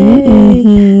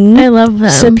 Yay. I love them.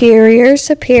 Superior.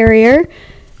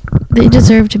 They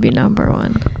deserve to be number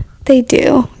 1. They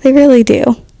do. They really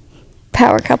do.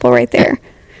 Power couple right there.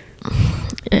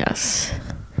 Yes.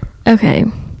 Okay.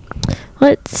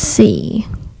 Let's see.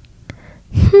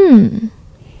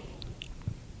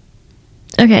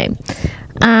 Okay.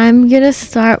 I'm going to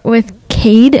start with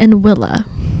Cade and Willa.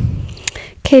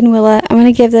 Cade and Willa, I'm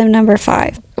going to give them number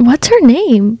 5. What's her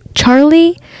name?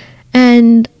 Charlie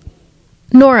and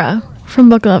Nora from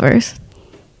Book Lovers.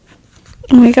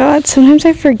 Oh my god, sometimes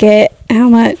I forget how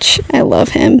much I love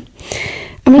him.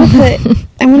 I'm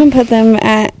gonna put them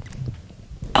at,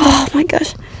 oh my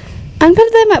gosh, I'm gonna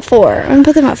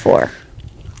put them at 4.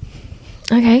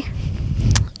 Okay.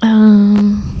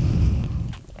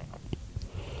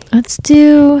 Let's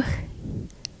do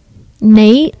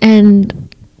Nate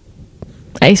and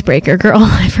Icebreaker Girl.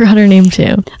 I forgot her name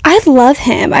too. I love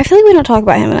him. I feel like we don't talk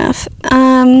about him enough.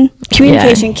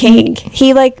 Communication king.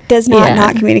 He does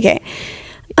not communicate.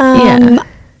 I'm gonna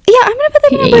put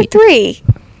them at number 3.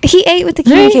 He ate with the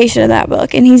communication of that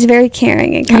book, and he's very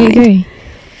caring and kind. I agree.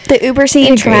 The Uber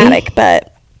scene traumatic,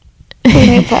 but we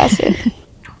made past it.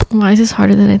 Why is this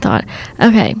harder than I thought?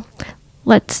 Okay,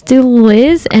 let's do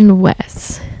Liz and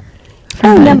Wes.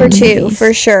 Oh, number 2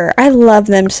 for sure. I love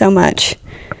them so much.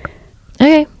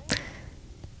 Okay.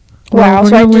 Wow,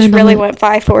 so I just really went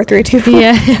 5, 4, 3, 2, 4.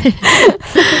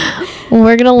 Yeah.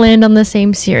 We're gonna land on the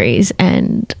same series,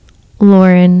 and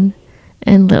Lauren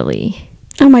and Lily.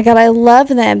 Oh my god, I love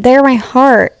them. They're my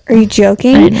heart. Are you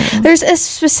joking? I know. There's a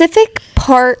specific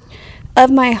part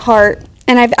of my heart,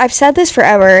 and I've said this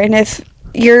forever, and if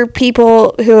you're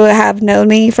people who have known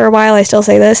me for a while, I still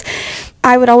say this.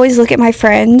 I would always look at my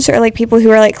friends or people who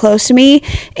are close to me,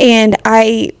 and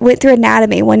I went through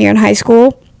anatomy one year in high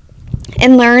school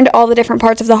and learned all the different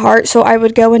parts of the heart, so I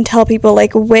would go and tell people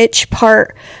which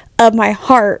part of my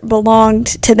heart belonged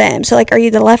to them. So are you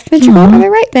the left ventricle or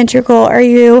the right ventricle? Are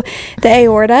you the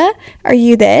aorta? Are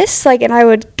you this? And I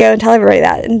would go and tell everybody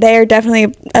that, and they're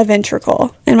definitely a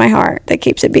ventricle in my heart that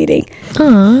keeps it beating.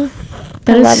 Aw,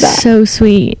 I love that. So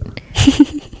sweet.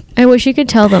 I wish you could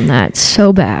tell them that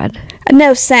so bad.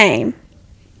 No, same.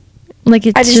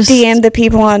 It's I just DM'd the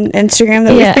people on Instagram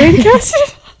that we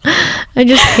screencasted. I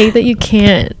just hate that you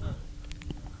can't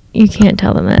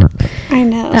tell them that. I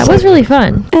know. That was really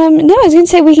fun. No, I was going to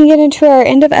say we can get into our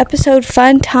end of episode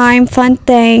fun time, fun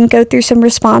thing, go through some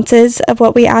responses of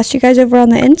what we asked you guys over on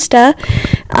the Insta.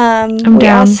 We down.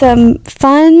 asked some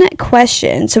fun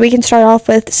questions, so we can start off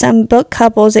with some book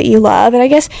couples that you love. And I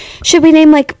guess, should we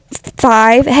name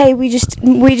 5? Hey, we just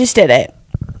did it.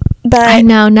 But I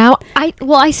know. Now,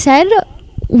 I said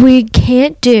we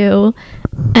can't do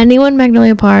anyone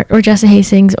Magnolia Park or Jessa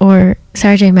Hastings or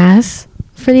Sarah J. Maas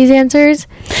for these answers.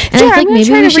 And I think I'm maybe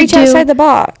trying we to should reach outside the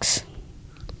box.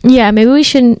 Yeah, maybe we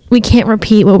can't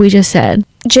repeat what we just said.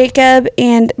 Jacob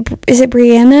and, is it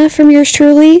Brianna from Yours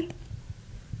Truly?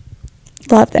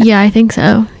 Love that. Yeah, I think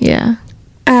so. Yeah.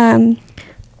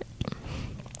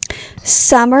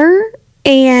 Summer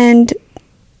and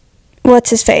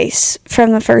what's his face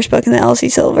from the first book in the Elsie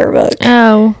Silver book.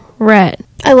 Oh, Rhett.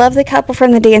 I love the couple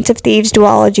from the Dance of Thieves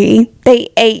duology. They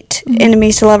ate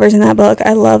enemies to lovers in that book.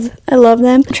 I love them.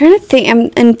 I'm trying to think. I'm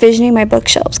envisioning my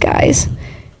bookshelves, guys.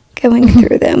 Going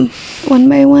through them one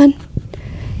by one.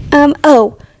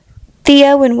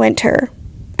 Theo and Winter.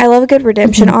 I love a good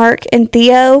redemption arc. And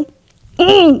Theo.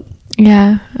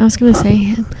 Yeah, I was going to say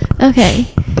him. Okay.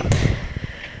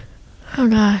 Oh,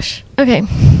 gosh. Okay.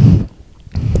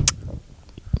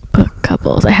 Book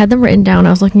couples. I had them written down. I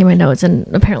was looking at my notes, and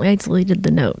apparently I deleted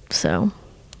the note, so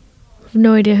I have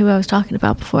no idea who I was talking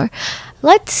about before.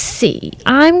 Let's see.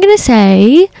 I'm going to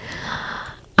say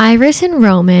Iris and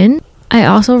Roman. I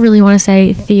also really want to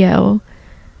say Theo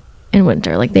and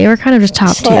Winter. They were kind of just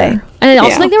top tier. And I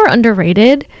also think they were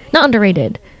underrated. Not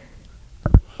underrated.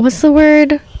 What's the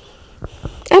word?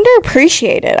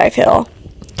 Underappreciated, I feel.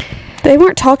 They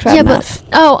weren't talked about enough.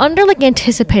 Under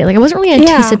anticipated. I wasn't really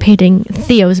anticipating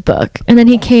Theo's book, and then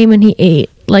he came and he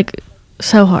ate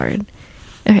so hard.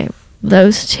 Okay,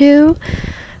 those two.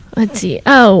 Let's see.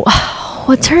 Oh,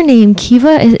 what's her name?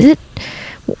 Kiva? Is it?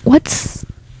 What's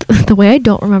the way I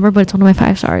don't remember, but it's one of my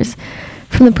 5 stars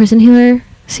from the Prison Healer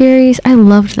series. I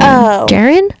loved them. Oh,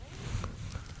 Jaren?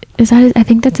 Is that? I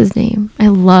think that's his name. I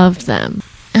loved them.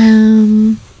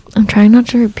 I'm trying not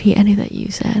to repeat any that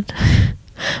you said.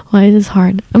 Why is this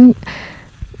hard?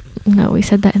 No, we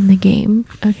said that in the game.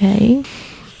 Okay.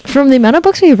 From the amount of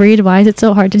books we read, why is it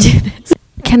so hard to do this?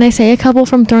 Can I say a couple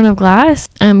from Throne of Glass?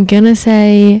 I'm gonna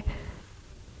say,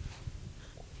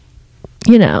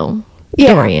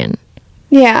 Dorian.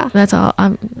 Yeah. That's all.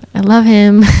 I love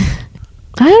him.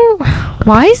 I don't.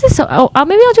 Why is this so?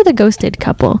 Maybe I'll do the ghosted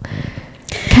couple,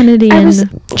 Kennedy and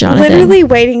Jonathan. Literally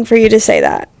waiting for you to say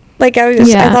that. Like I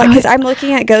thought, because I'm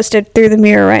looking at Ghosted through the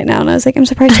mirror right now, and I was like, I'm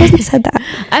surprised she hasn't said that.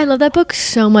 I love that book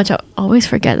so much. I always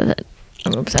forget that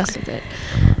I'm obsessed with it.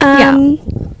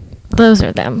 Those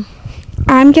are them.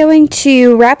 I'm going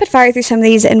to rapid fire through some of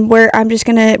these, and I'm just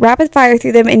going to rapid fire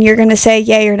through them, and you're going to say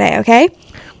yay or nay, okay?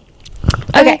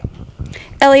 Okay.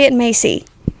 Elliot and Macy.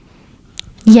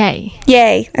 Yay.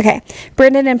 Yay. Okay.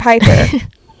 Brendan and Piper.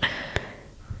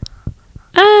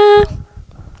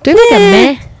 Do we like a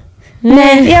meh?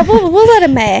 Meh. Yeah, we'll let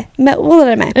him meh. We'll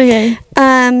let him meh. Okay.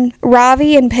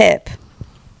 Ravi and Pip.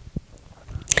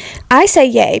 I say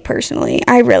yay, personally.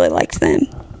 I really liked them.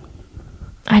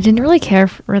 I didn't really care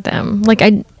for them.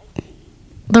 The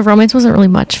romance wasn't really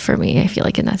much for me, I feel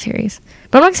like, in that series.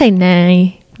 But I'm not going to say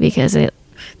nay, because they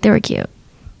were cute.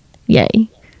 Yay.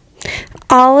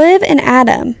 Olive and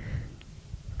Adam.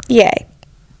 Yay.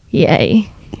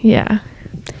 Yay. Yeah.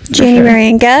 January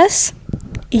and Gus.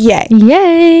 Yay.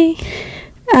 Yay.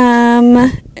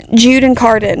 Jude and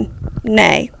Carden.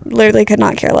 Nay. Literally could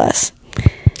not care less.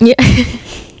 Yeah.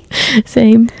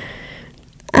 Same.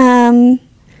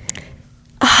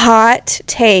 Hot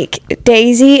take.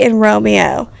 Daisy and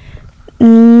Romeo.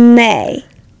 Nay.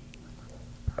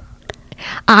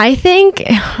 I think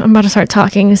I'm about to start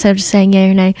talking instead of just saying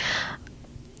yay or nay.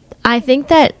 I think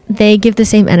that they give the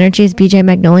same energy as BJ and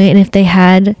Magnolia, and if they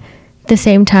had the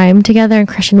same time together and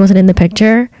Christian wasn't in the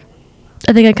picture,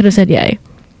 I think I could have said yay.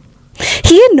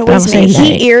 He annoys me.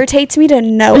 He irritates me to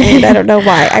no end. I don't know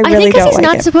why. I really don't like him. He's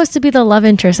not supposed to be the love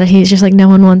interest, that he's just like no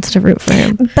one wants to root for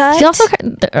him. But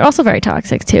they're also very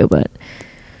toxic too, but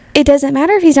it doesn't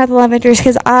matter if he's not the love interest,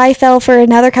 because I fell for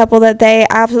another couple that they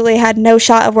absolutely had no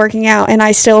shot of working out, and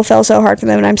I still fell so hard for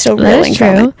them, and I'm still reeling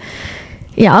from it.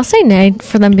 Yeah, I'll say nay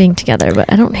for them being together,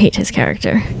 but I don't hate his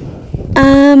character.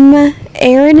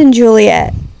 Aaron and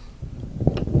Juliet.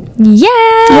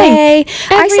 Yay!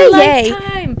 I say yay.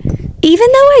 Even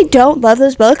though I don't love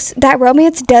those books, that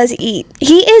romance does eat.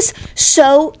 He is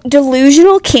so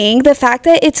delusional king. The fact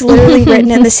that it's literally written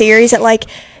in the series that, like,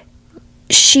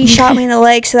 she shot me in the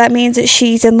leg, so that means that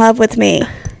she's in love with me.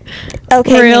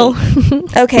 Okay, real. Me.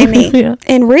 Okay, me. Yeah.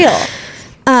 And real.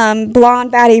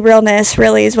 Blonde baddie realness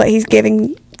really is what he's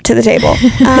giving to the table.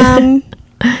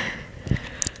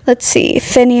 Let's see.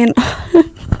 Finney and...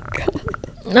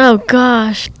 Oh,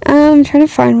 gosh. I'm trying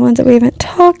to find ones that we haven't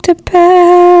talked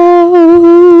about.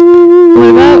 What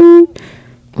about...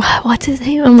 What's his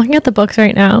name? I'm looking at the books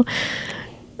right now.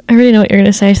 I really know what you're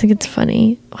going to say. I just think it's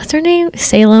funny. What's her name?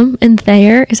 Salem and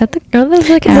Thayer? Is that the girl that's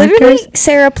the characters? Literally,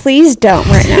 Sarah, please don't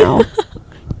right now.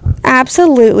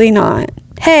 Absolutely not.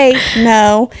 Hey,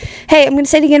 no. Hey, I'm going to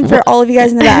say it again for all of you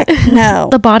guys in the back. No.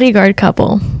 The bodyguard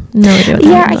couple. No idea what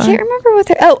I can't remember what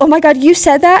they're... Oh my God, you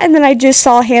said that, and then I just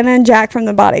saw Hannah and Jack from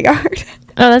The Bodyguard.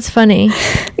 Oh, that's funny.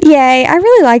 Yay, I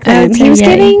really like them. He was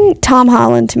giving Tom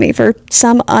Holland to me for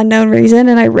some unknown reason,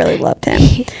 and I really loved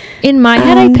him. In my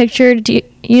head, I pictured... you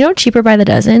know Cheaper by the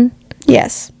Dozen?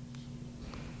 Yes.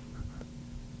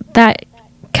 That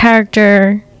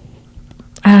character...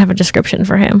 I don't have a description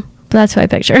for him, but that's who I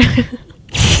picture.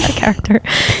 That character.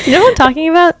 You know what I'm talking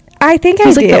about? I think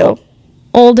I do.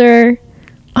 Older...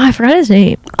 Oh, I forgot his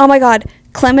name. Oh my God.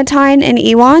 Clementine and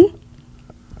Ewan?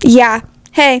 Yeah.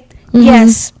 Hey. Mm-hmm.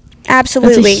 Yes.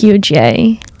 Absolutely. That's a huge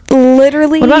yay.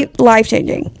 Literally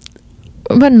life-changing.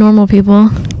 What about normal people?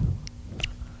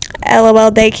 LOL,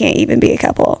 they can't even be a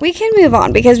couple. We can move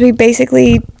on because we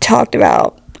basically talked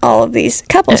about all of these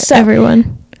couples. So,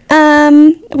 everyone.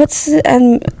 Okay,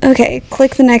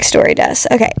 click the next story, Des.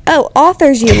 Okay. Oh,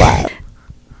 authors you love.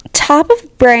 Top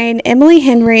of brain, Emily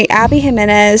Henry, Abby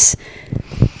Jimenez.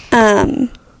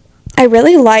 I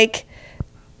really like,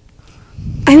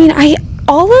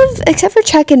 except for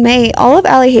Chuck and May, all of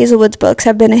Allie Hazelwood's books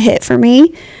have been a hit for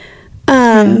me.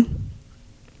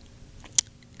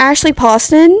 Ashley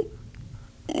Poston,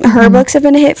 her books have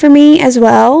been a hit for me as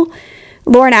well.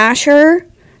 Lauren Asher,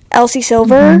 Elsie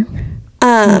Silver,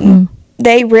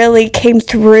 they really came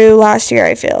through last year,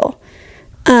 I feel.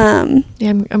 I'm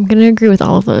gonna agree with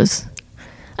all of those.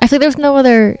 I feel like there's no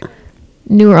other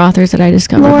newer authors that I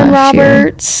discovered Lauren last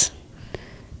Roberts.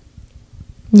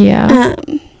 Year. Yeah.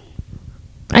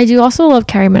 I do also love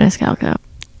Carrie Maniscalco.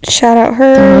 shout out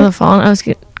Throne her. of the Fallen. I was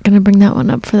gonna bring that one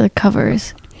up for the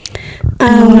covers.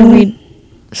 I want to read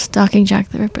Stalking Jack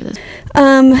the Ripper.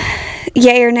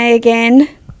 Yay or nay again.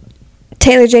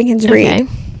 Taylor Jenkins Reid.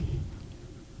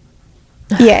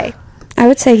 Yay. I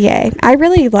would say yay. I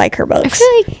really like her books.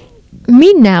 I feel like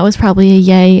Me Now is probably a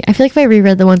yay. I feel like if I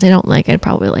reread the ones I don't like, I'd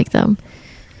probably like them.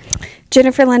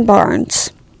 Jennifer Lynn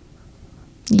Barnes.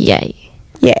 Yay.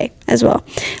 Yay as well.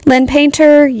 Lynn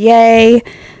Painter. Yay.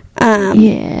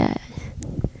 Yeah.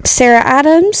 Sarah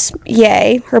Adams.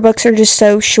 Yay. Her books are just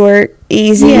so short,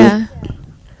 easy. Yeah.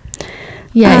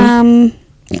 Yay.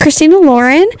 Christina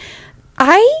Lauren.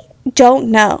 I don't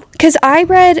know. Because I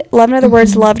read Love in Other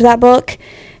Words, loved that book.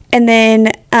 And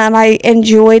then I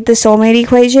enjoyed The Soulmate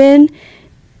Equation.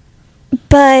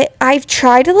 But I've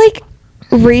tried to, like,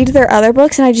 read their other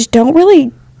books, and I just don't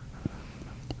really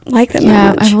like them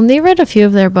that much. I've only read a few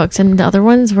of their books, and the other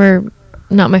ones were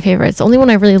not my favorites. The only one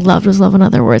I really loved was Love in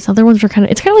Other Words. The other ones were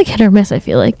it's kind of like hit or miss, I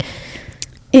feel like.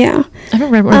 Yeah. I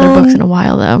haven't read one of their books in a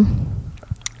while, though.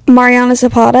 Mariana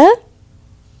Zapata.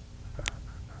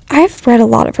 I've read a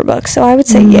lot of her books, so I would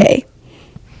say yay.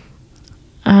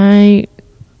 I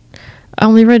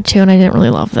only read 2, and I didn't really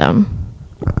love them.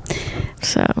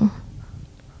 So.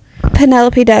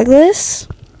 Penelope Douglas.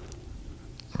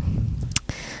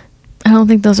 I don't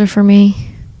think those are for me.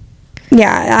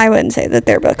 Yeah, I wouldn't say that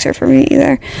their books are for me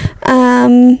either.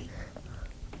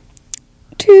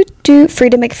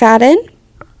 Frida McFadden.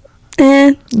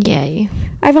 Yay.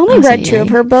 I've only read 2 of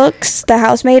her books, The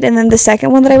Housemaid, and then the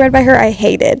second one that I read by her, I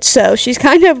hated. So she's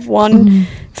kind of 1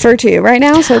 for 2 right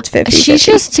now, so it's 50-50. She's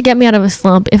just to get me out of a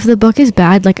slump. If the book is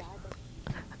bad, like,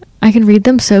 I can read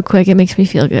them so quick, it makes me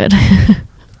feel good.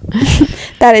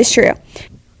 That is true.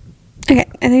 Okay,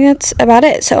 I think that's about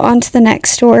it. So on to the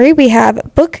next story. We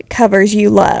have book covers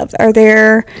you love. Are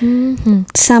there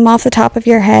some off the top of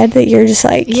your head that you're just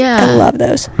like, I love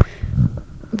those?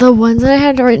 The ones that I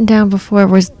had written down before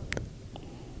was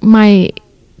my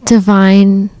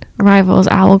Divine Rivals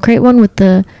Owl Crate one with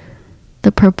the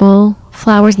purple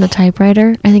flowers and the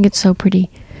typewriter. I think it's so pretty.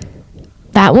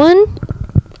 That one,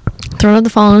 Throne of the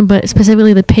Fallen, but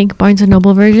specifically the pink Barnes &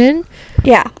 Noble version.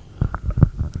 Yeah.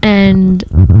 And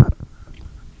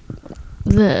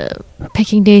the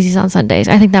Picking Daisies on Sundays.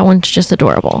 I think that one's just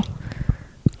adorable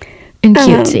and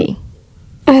cutesy.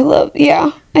 I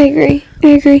agree.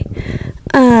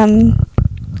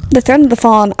 The Throne of the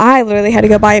Fallen, I literally had to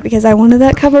go buy it because I wanted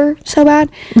that cover so bad.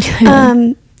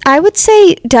 I would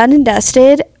say Done and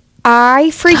Dusted. I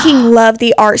freaking love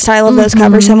the art style of those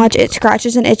covers so much. It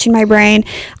scratches an itch in my brain.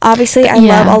 Obviously, I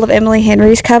love all of Emily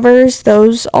Henry's covers.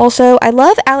 Those also. I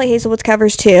love Allie Hazelwood's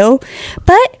covers too.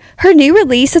 But her new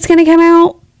release that's going to come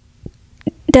out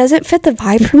doesn't fit the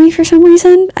vibe for me for some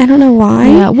reason. I don't know why.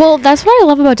 Yeah, well, that's what I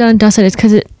love about Done and Dusted is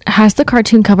because it has the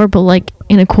cartoon cover, but like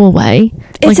in a cool way.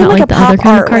 It's not like like a the pop other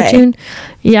kind art of cartoon. way.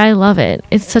 Yeah, I love it.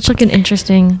 It's such like an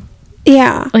interesting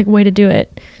way to do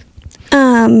it.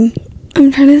 I'm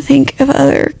trying to think of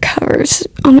other covers.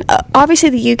 Obviously,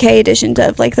 the UK editions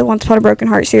of like the Once Upon a Broken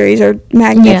Heart series are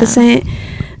magnificent.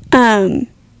 I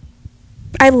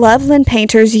love Lynn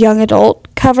Painter's young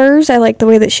adult covers. I like the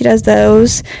way that she does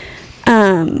those.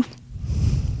 Those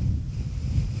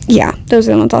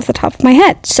are the ones off the top of my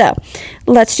head. So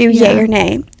let's do yay or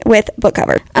nay with book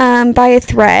cover. By a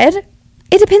Thread.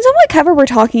 It depends on what cover we're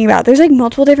talking about. There's like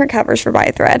multiple different covers for By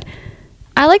a Thread.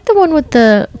 I like the one with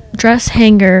the dress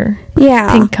hanger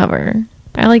pink cover.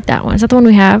 I like that one. Is that the one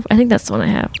we have? I think that's the one I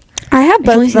have. I have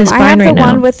both of them. I have the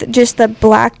one with just the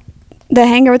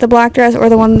hanger with the black dress, or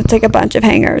the one that's like a bunch of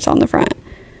hangers on the front.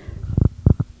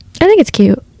 I think it's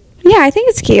cute. Yeah, I think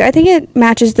it's cute. I think it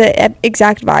matches the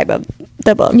exact vibe of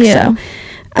the book. Yeah.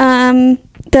 So,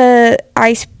 the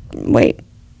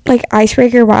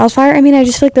Icebreaker Wildfire. I mean, I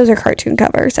just feel like those are cartoon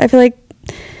covers. I feel like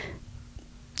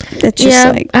it's just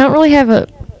like, I don't really have I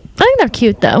think they're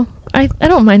cute though. I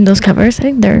don't mind those covers. I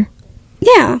think they're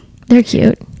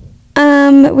cute.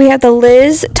 We have the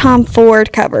Liz Tom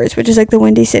Ford covers, which is like the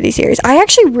Windy City series. I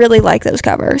actually really like those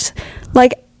covers.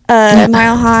 Like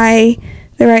Mile High,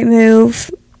 The Right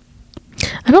Move.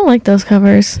 I don't like those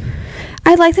covers.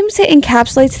 I like them because it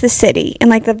encapsulates the city and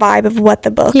like the vibe of what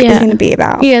the book is going to be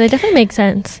about. Yeah, they definitely make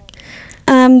sense.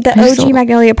 The OG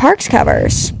Magnolia Parks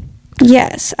covers.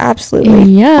 Yes,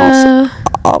 absolutely. Yeah.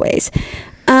 Always.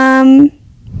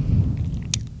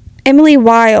 Emily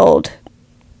Wilde.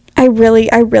 I really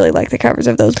like the covers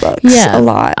of those books a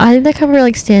lot. I think that cover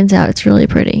like stands out. It's really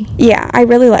pretty. Yeah, I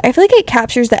feel like it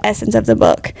captures the essence of the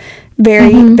book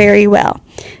very, very well.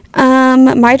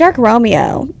 My Dark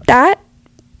Romeo. That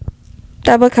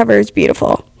book cover is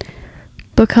beautiful.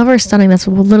 book cover is stunning. That's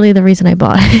literally the reason I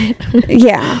bought it.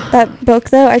 Yeah, that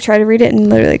book though, I tried to read it and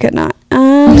literally could not.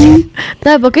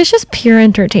 That book is just pure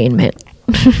entertainment.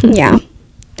 Yeah.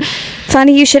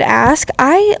 Funny you should ask.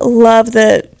 I love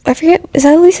I forget, is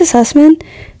that Lisa Sussman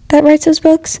that writes those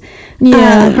books?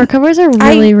 Yeah, her covers are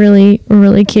really, really,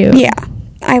 really cute. Yeah,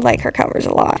 I like her covers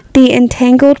a lot. The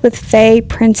Entangled with Fae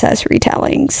Princess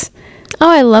retellings. Oh,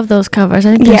 I love those covers.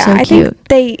 I think they're so cute. I think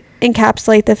they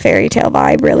encapsulate the fairy tale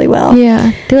vibe really well.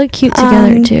 Yeah, they look cute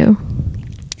together too.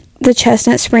 The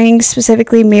Chestnut Springs,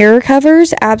 specifically mirror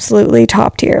covers, absolutely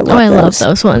top tier. I love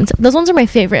those ones. Those ones are my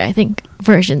favorite, I think,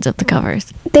 versions of the covers.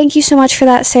 Thank you so much for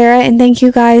that, Sarah, and thank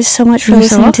you guys so much for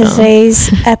listening to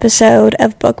today's episode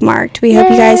of Bookmarked. We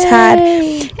hope you guys had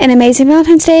an amazing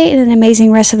Valentine's Day and an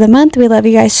amazing rest of the month. We love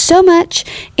you guys so much,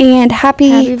 and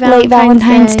happy late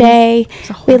Valentine's Day.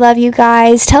 We love you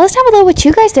guys. Tell us down below what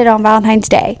you guys did on Valentine's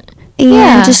Day.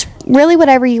 And just really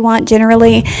whatever you want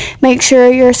generally. Make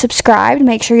sure you're subscribed.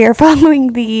 Make sure you're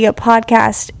following the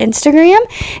podcast Instagram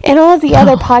and all of the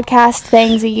other podcast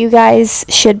things that you guys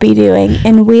should be doing.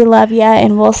 And we love you,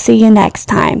 and we'll see you next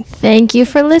time. Thank you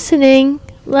for listening.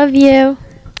 Love you.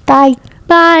 Bye.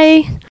 Bye.